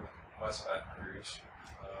there, West Baton Rouge,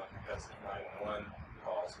 because of 911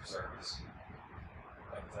 calls for service.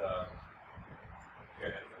 But,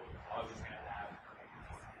 good.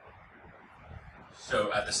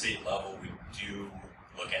 So at the state level, we do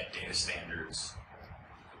look at data standards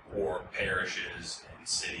for parishes and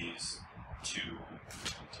cities to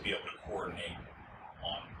be able to coordinate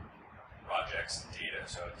on projects and data.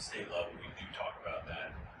 So at the state level, we do talk about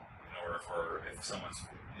that in order for, if someone's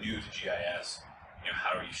new to GIS,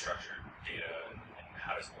 how do you structure data and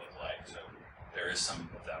how does it look like? So there is some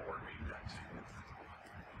of that work being done too.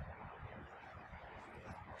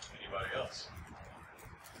 Anybody else?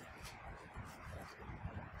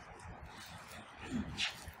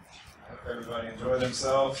 everybody enjoy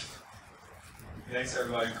themselves. Thanks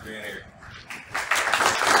everybody for being here.